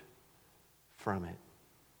fruit from it.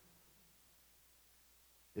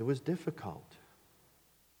 It was difficult.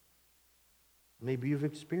 Maybe you've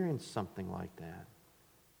experienced something like that.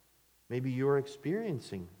 Maybe you're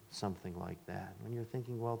experiencing something like that when you're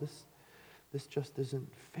thinking, well, this just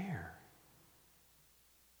isn't fair.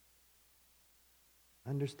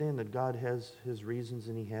 Understand that God has his reasons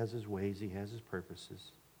and he has his ways, he has his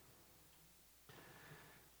purposes.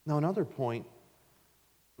 Now, another point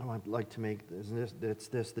I'd like to make is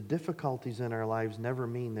this: the difficulties in our lives never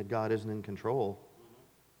mean that God isn't in control.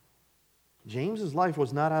 James's life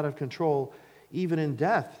was not out of control even in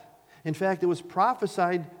death. In fact, it was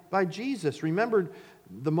prophesied by Jesus. Remember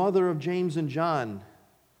the mother of James and John.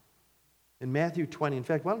 In Matthew 20, in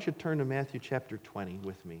fact, why don't you turn to Matthew chapter 20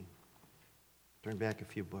 with me? Turn back a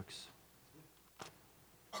few books.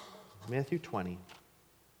 Matthew 20.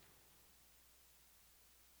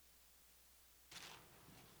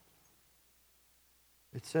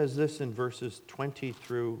 It says this in verses 20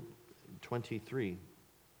 through 23.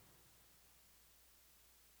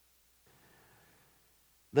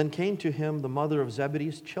 Then came to him the mother of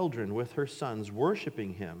Zebedee's children with her sons,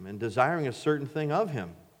 worshiping him and desiring a certain thing of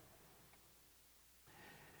him.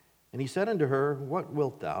 And he said unto her, What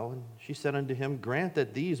wilt thou? And she said unto him, Grant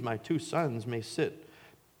that these my two sons may sit,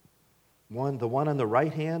 the one on the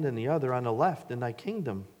right hand and the other on the left in thy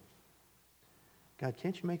kingdom. God,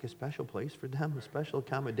 can't you make a special place for them, a special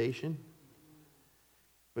accommodation?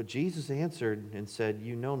 But Jesus answered and said,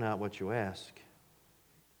 You know not what you ask.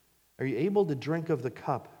 Are you able to drink of the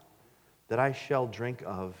cup that I shall drink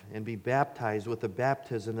of, and be baptized with the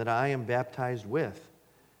baptism that I am baptized with?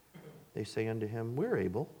 They say unto him, We're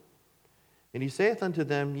able. And he saith unto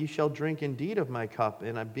them, Ye shall drink indeed of my cup,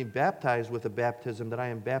 and I be baptized with the baptism that I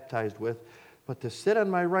am baptized with. But to sit on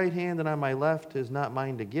my right hand and on my left is not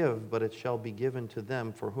mine to give, but it shall be given to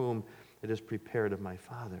them for whom it is prepared of my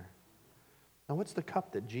Father. Now, what's the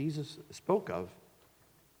cup that Jesus spoke of?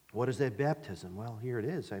 What is that baptism? Well, here it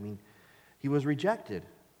is. He was rejected,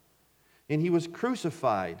 and he was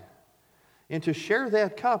crucified. And to share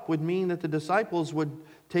that cup would mean that the disciples would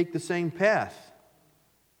take the same path.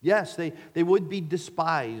 Yes, they would be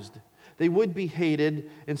despised. They would be hated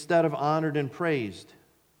instead of honored and praised.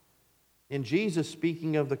 And Jesus,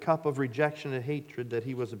 speaking of the cup of rejection and hatred that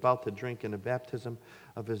he was about to drink in the baptism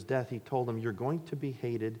of his death, he told them, You're going to be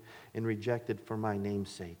hated and rejected for my name's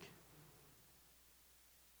sake.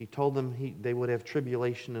 He told them they would have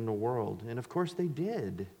tribulation in the world. And of course they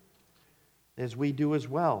did, as we do as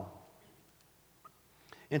well.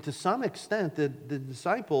 And to some extent, the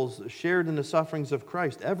disciples shared in the sufferings of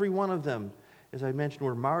Christ. Every one of them, as I mentioned,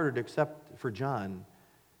 were martyred except for John.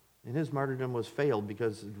 And his martyrdom was failed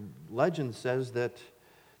because legend says that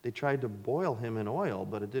they tried to boil him in oil,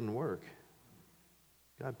 but it didn't work.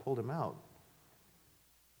 God pulled him out.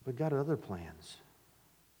 But God had other plans.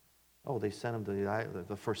 Oh, they sent him to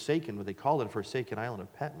the forsaken, what they called it, a forsaken island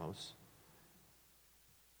of Patmos.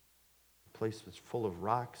 A place that's full of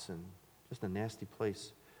rocks and just a nasty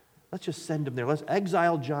place. Let's just send him there. Let's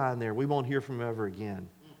exile John there. We won't hear from him ever again.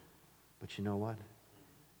 But you know what?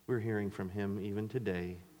 We're hearing from him even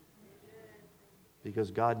today.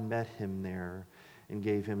 Because God met him there and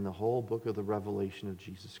gave him the whole book of the revelation of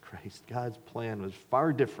Jesus Christ. God's plan was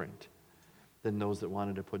far different than those that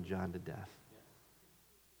wanted to put John to death.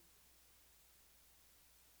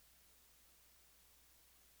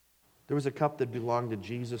 There was a cup that belonged to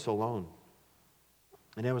Jesus alone,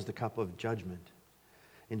 and that was the cup of judgment.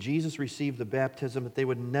 And Jesus received the baptism that they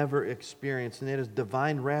would never experience, and that is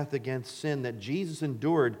divine wrath against sin that Jesus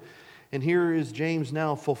endured. And here is James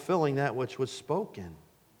now fulfilling that which was spoken,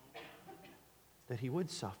 that he would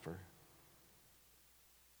suffer.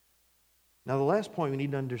 Now, the last point we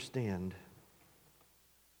need to understand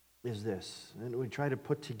is this, and we try to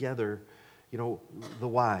put together, the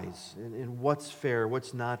whys, and what's fair,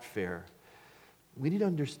 what's not fair. We need to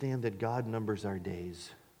understand that God numbers our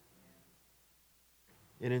days.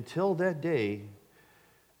 And until that day,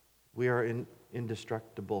 we are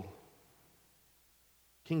indestructible.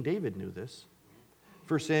 King David knew this.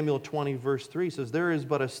 1 Samuel 20, verse 3 says, There is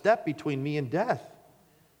but a step between me and death.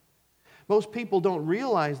 Most people don't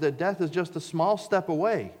realize that death is just a small step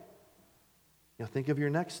away. Think of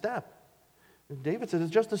your next step. David says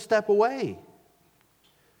it's just a step away.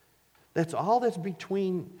 That's all that's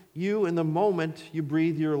between you and the moment you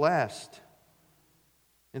breathe your last.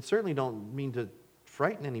 And certainly don't mean to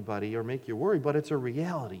frighten anybody or make you worry, but it's a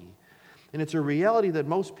reality. And it's a reality that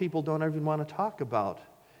most people don't even want to talk about,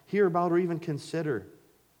 hear about, or even consider.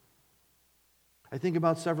 I think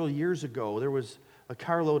about several years ago, there was a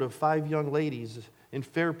carload of 5 young ladies in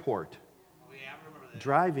Fairport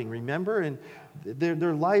driving, remember? And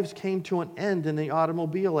their lives came to an end in the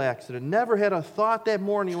automobile accident. Never had a thought that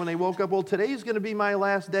morning when they woke up, well, today's going to be my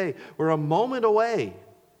last day. We're a moment away.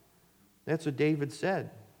 That's what David said.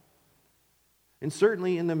 And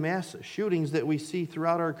certainly in the mass shootings that we see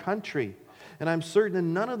throughout our country. And I'm certain that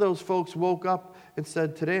none of those folks woke up and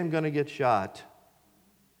said, today I'm going to get shot.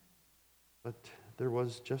 But there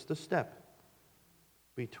was just a step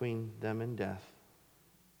between them and death.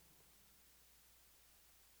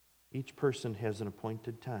 Each person has an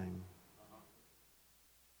appointed time.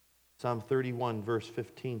 Psalm 31, verse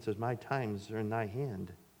 15 says, My times are in thy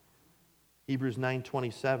hand. Hebrews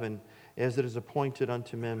 9:27, as it is appointed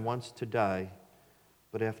unto men once to die,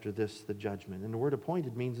 but after this, the judgment. And the word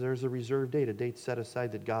appointed means there's a reserved date, a date set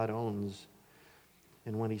aside that God owns.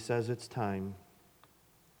 And when he says it's time,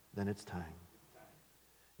 then it's time.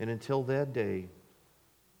 And until that day,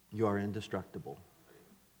 you are indestructible.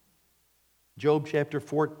 Job chapter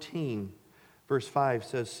 14, verse 5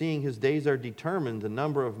 says, seeing his days are determined, the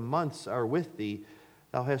number of months are with thee,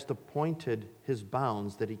 thou hast appointed his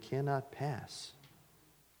bounds that he cannot pass.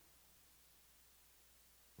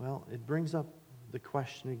 Well, it brings up the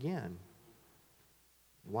question again.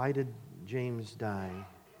 Why did James die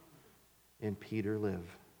and Peter live?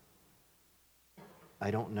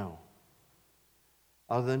 I don't know.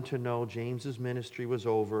 Other than to know James's ministry was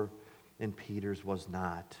over and Peter's was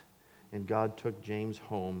not. And God took James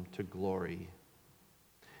home to glory.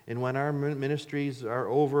 And when our ministries are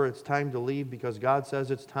over, it's time to leave because God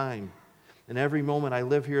says it's time. And every moment I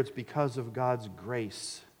live here, it's because of God's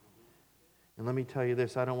grace. And let me tell you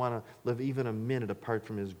this, I don't want to live even a minute apart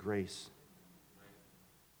from his grace.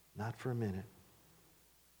 Not for a minute.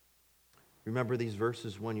 Remember these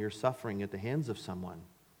verses when you're suffering at the hands of someone.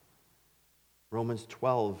 Romans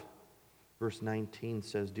 12, verse 19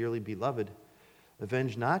 says, dearly beloved,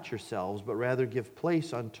 avenge not yourselves, but rather give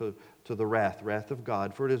place unto the wrath of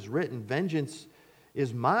God. For it is written, vengeance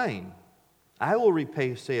is mine. I will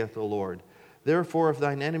repay, saith the Lord. Therefore, if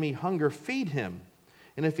thine enemy hunger, feed him.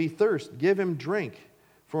 And if he thirst, give him drink.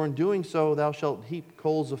 For in doing so, thou shalt heap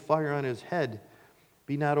coals of fire on his head.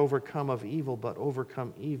 Be not overcome of evil, but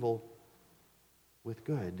overcome evil with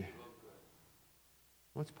good.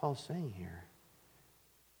 What's Paul saying here?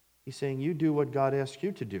 He's saying, you do what God asks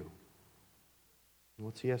you to do. And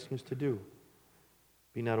what's he asking us to do?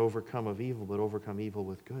 Be not overcome of evil, but overcome evil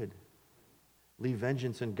with good. Leave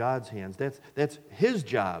vengeance in God's hands. That's his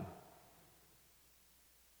job.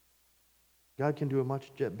 God can do a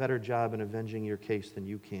much better job in avenging your case than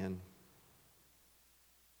you can.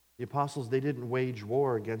 The apostles, they didn't wage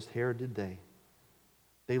war against Herod, did they?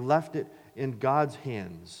 They left it in God's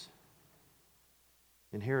hands.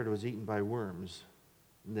 And Herod was eaten by worms,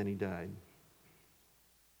 and then he died.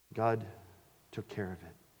 God took care of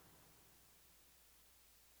it.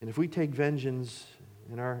 And if we take vengeance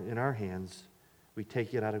in our hands, we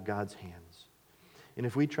take it out of God's hands. And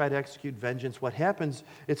if we try to execute vengeance, what happens,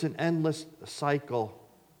 it's an endless cycle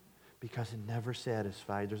because it never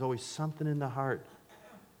satisfies. There's always something in the heart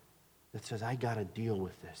that says, I got to deal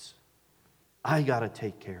with this. I got to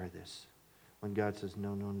take care of this. When God says,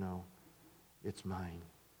 no, no, no, it's mine.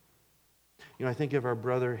 You know, I think of our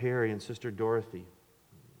brother Harry and sister Dorothy.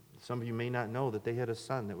 Some of you may not know that they had a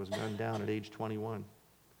son that was gunned down at age 21.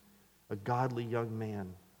 A godly young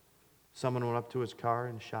man. Someone went up to his car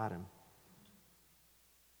and shot him.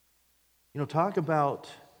 You know, talk about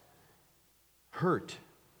hurt,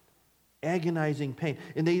 agonizing pain.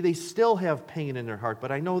 And they still have pain in their heart,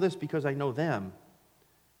 but I know this because I know them,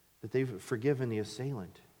 that they've forgiven the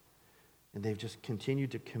assailant. And they've just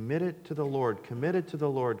continued to commit it to the Lord, commit it to the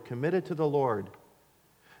Lord, commit it to the Lord,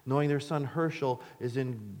 knowing their son Herschel is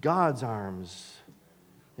in God's arms,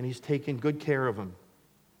 and he's taking good care of him.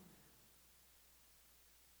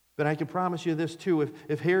 But I can promise you this too,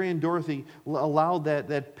 if Harry and Dorothy allowed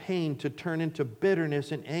that pain to turn into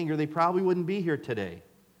bitterness and anger, they probably wouldn't be here today.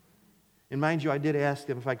 And mind you, I did ask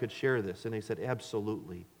them if I could share this, and they said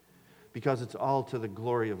absolutely, because it's all to the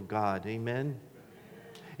glory of God. Amen?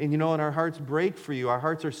 And you know, and our hearts break for you, our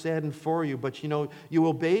hearts are saddened for you, but you know, you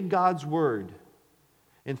obeyed God's word.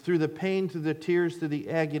 And through the pain, through the tears, through the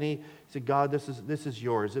agony, you said, God, this is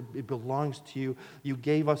yours. It belongs to you. You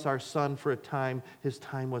gave us our son for a time. His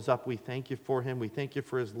time was up. We thank you for him. We thank you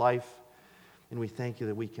for his life. And we thank you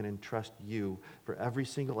that we can entrust you for every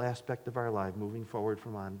single aspect of our life moving forward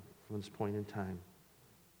from this point in time.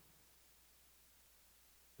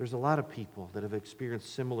 There's a lot of people that have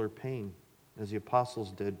experienced similar pain as the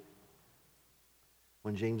apostles did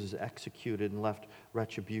when James is executed and left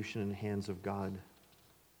retribution in the hands of God.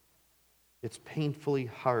 It's painfully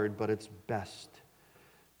hard, but it's best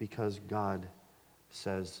because God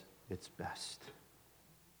says it's best.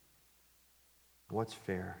 What's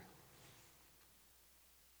fair?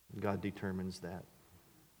 God determines that.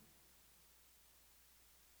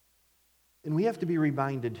 And we have to be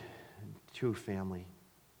reminded, too, family,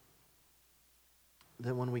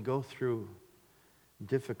 that when we go through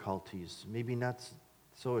difficulties, maybe not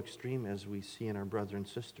so extreme as we see in our brother and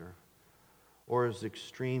sister, or as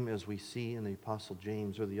extreme as we see in the Apostle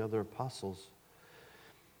James or the other apostles,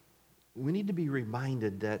 we need to be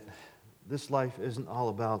reminded that this life isn't all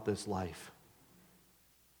about this life,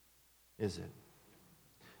 is it?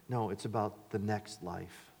 No, it's about the next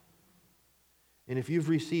life. And if you've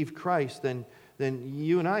received Christ, then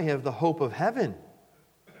you and I have the hope of heaven.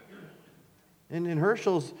 And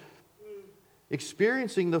Herschel's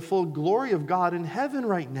experiencing the full glory of God in heaven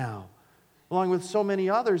right now, along with so many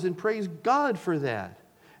others, and praise God for that.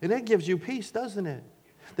 And that gives you peace, doesn't it?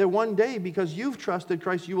 That one day, because you've trusted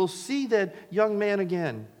Christ, you will see that young man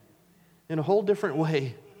again in a whole different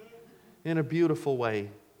way, in a beautiful way.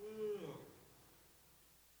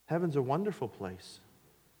 Heaven's a wonderful place.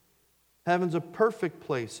 Heaven's a perfect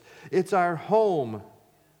place. It's our home.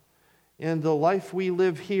 And the life we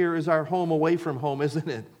live here is our home away from home, isn't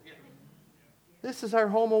it? This is our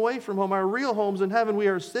home away from home. Our real home's in heaven. We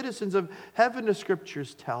are citizens of heaven, the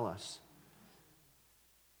Scriptures tell us.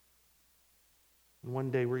 And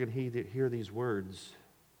one day we're going to hear these words.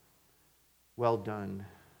 Well done.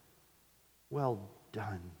 Well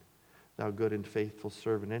done, thou good and faithful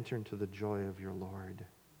servant. Enter into the joy of your Lord.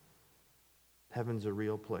 Heaven's a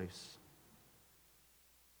real place.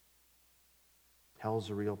 Hell's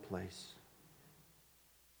a real place.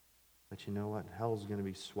 But you know what? Hell's going to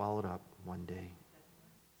be swallowed up one day.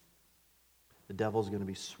 The devil's going to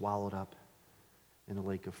be swallowed up in a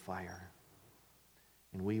lake of fire.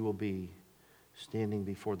 And we will be standing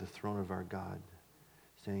before the throne of our God,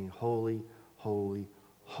 saying, holy, holy,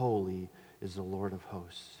 holy is the Lord of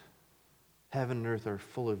hosts. Heaven and earth are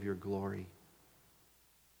full of your glory.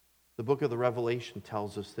 The book of the Revelation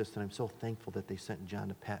tells us this, and I'm so thankful that they sent John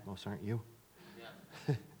to Patmos, aren't you?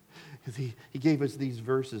 Because he gave us these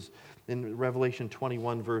verses in Revelation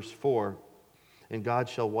 21, verse 4. And God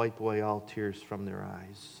shall wipe away all tears from their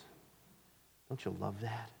eyes. Don't you love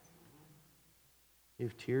that? You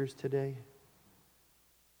have tears today?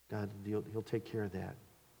 God, He'll take care of that.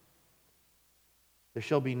 There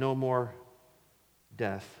shall be no more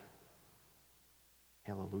death.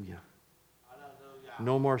 Hallelujah.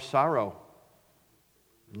 No more sorrow,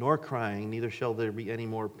 nor crying, neither shall there be any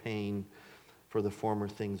more pain, for the former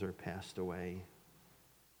things are passed away.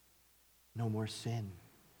 No more sin.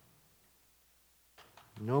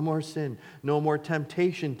 No more sin. No more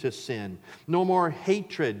temptation to sin. No more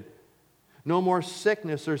hatred. No more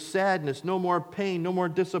sickness or sadness. No more pain. No more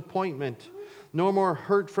disappointment. No more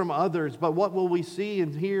hurt from others. But what will we see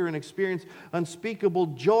and hear and experience? Unspeakable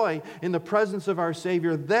joy in the presence of our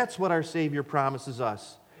Savior. That's what our Savior promises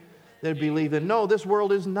us. That believe that, no, this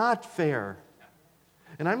world is not fair.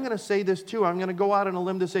 And I'm going to say this too. I'm going to go out on a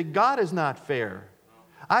limb to say, God is not fair.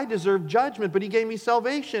 I deserve judgment, but He gave me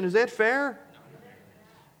salvation. Is that fair?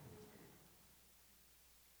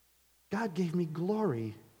 God gave me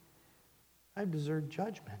glory. I deserve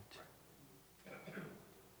judgment.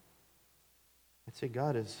 I'd say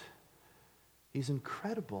He's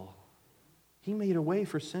incredible. He made a way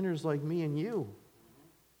for sinners like me and you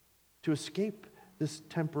to escape this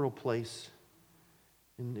temporal place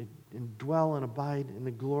and dwell and abide in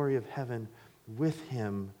the glory of heaven with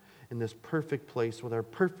Him in this perfect place with our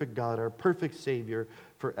perfect God, our perfect Savior,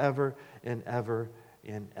 forever and ever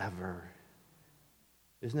and ever.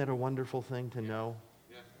 Isn't that a wonderful thing to know?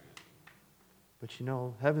 But you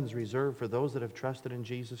know, heaven's reserved for those that have trusted in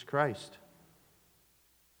Jesus Christ.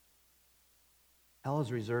 Hell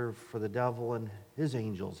is reserved for the devil and his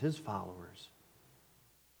angels, his followers.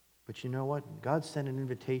 But you know what? God sent an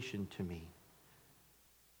invitation to me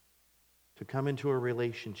to come into a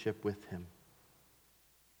relationship with Him.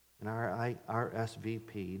 And I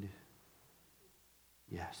RSVP'd,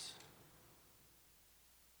 yes.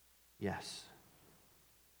 Yes.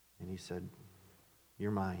 And He said, you're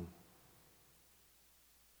mine.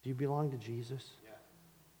 Do you belong to Jesus? Yeah.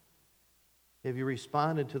 Have you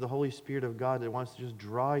responded to the Holy Spirit of God that wants to just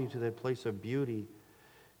draw you to that place of beauty,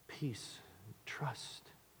 peace, trust?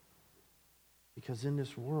 Because in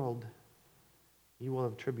this world, you will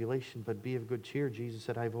have tribulation, but be of good cheer. Jesus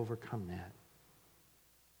said, I've overcome that.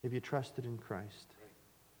 Have you trusted in Christ?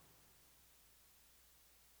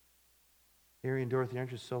 Harry and Dorothy,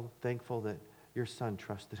 aren't you so thankful that your son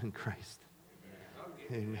trusted in Christ?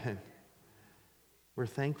 Amen. We're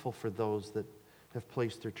thankful for those that have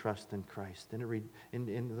placed their trust in Christ. And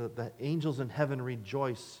the angels in heaven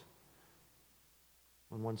rejoice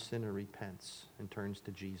when one sinner repents and turns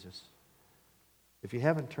to Jesus. If you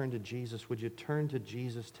haven't turned to Jesus, would you turn to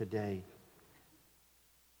Jesus today?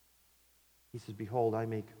 He says, behold, I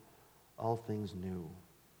make all things new.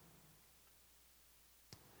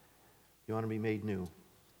 You want to be made new?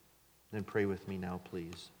 Then pray with me now,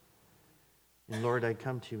 please. And Lord, I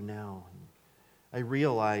come to you now. I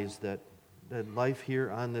realize that life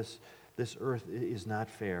here on this earth is not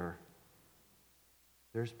fair.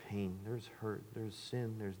 There's pain, there's hurt, there's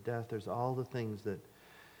sin, there's death, there's all the things that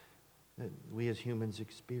we as humans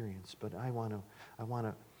experience. But I want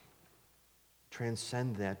to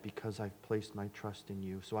transcend that because I've placed my trust in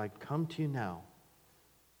you. So I come to you now.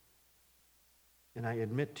 And I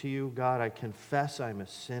admit to you, God, I confess I'm a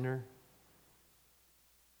sinner.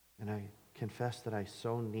 And I confess that I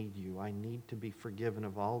so need you. I need to be forgiven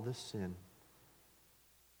of all this sin.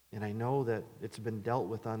 And I know that it's been dealt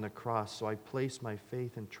with on the cross, so I place my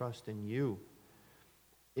faith and trust in you,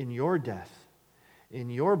 in your death, in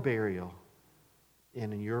your burial,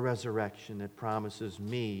 and in your resurrection that promises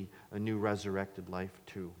me a new resurrected life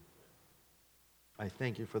too. I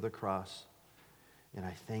thank you for the cross, and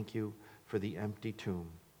I thank you for the empty tomb.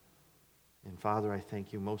 And Father, I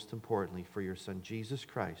thank you most importantly for your Son, Jesus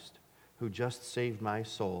Christ, who just saved my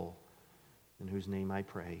soul, in whose name I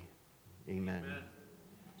pray. Amen. Amen.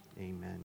 Amen.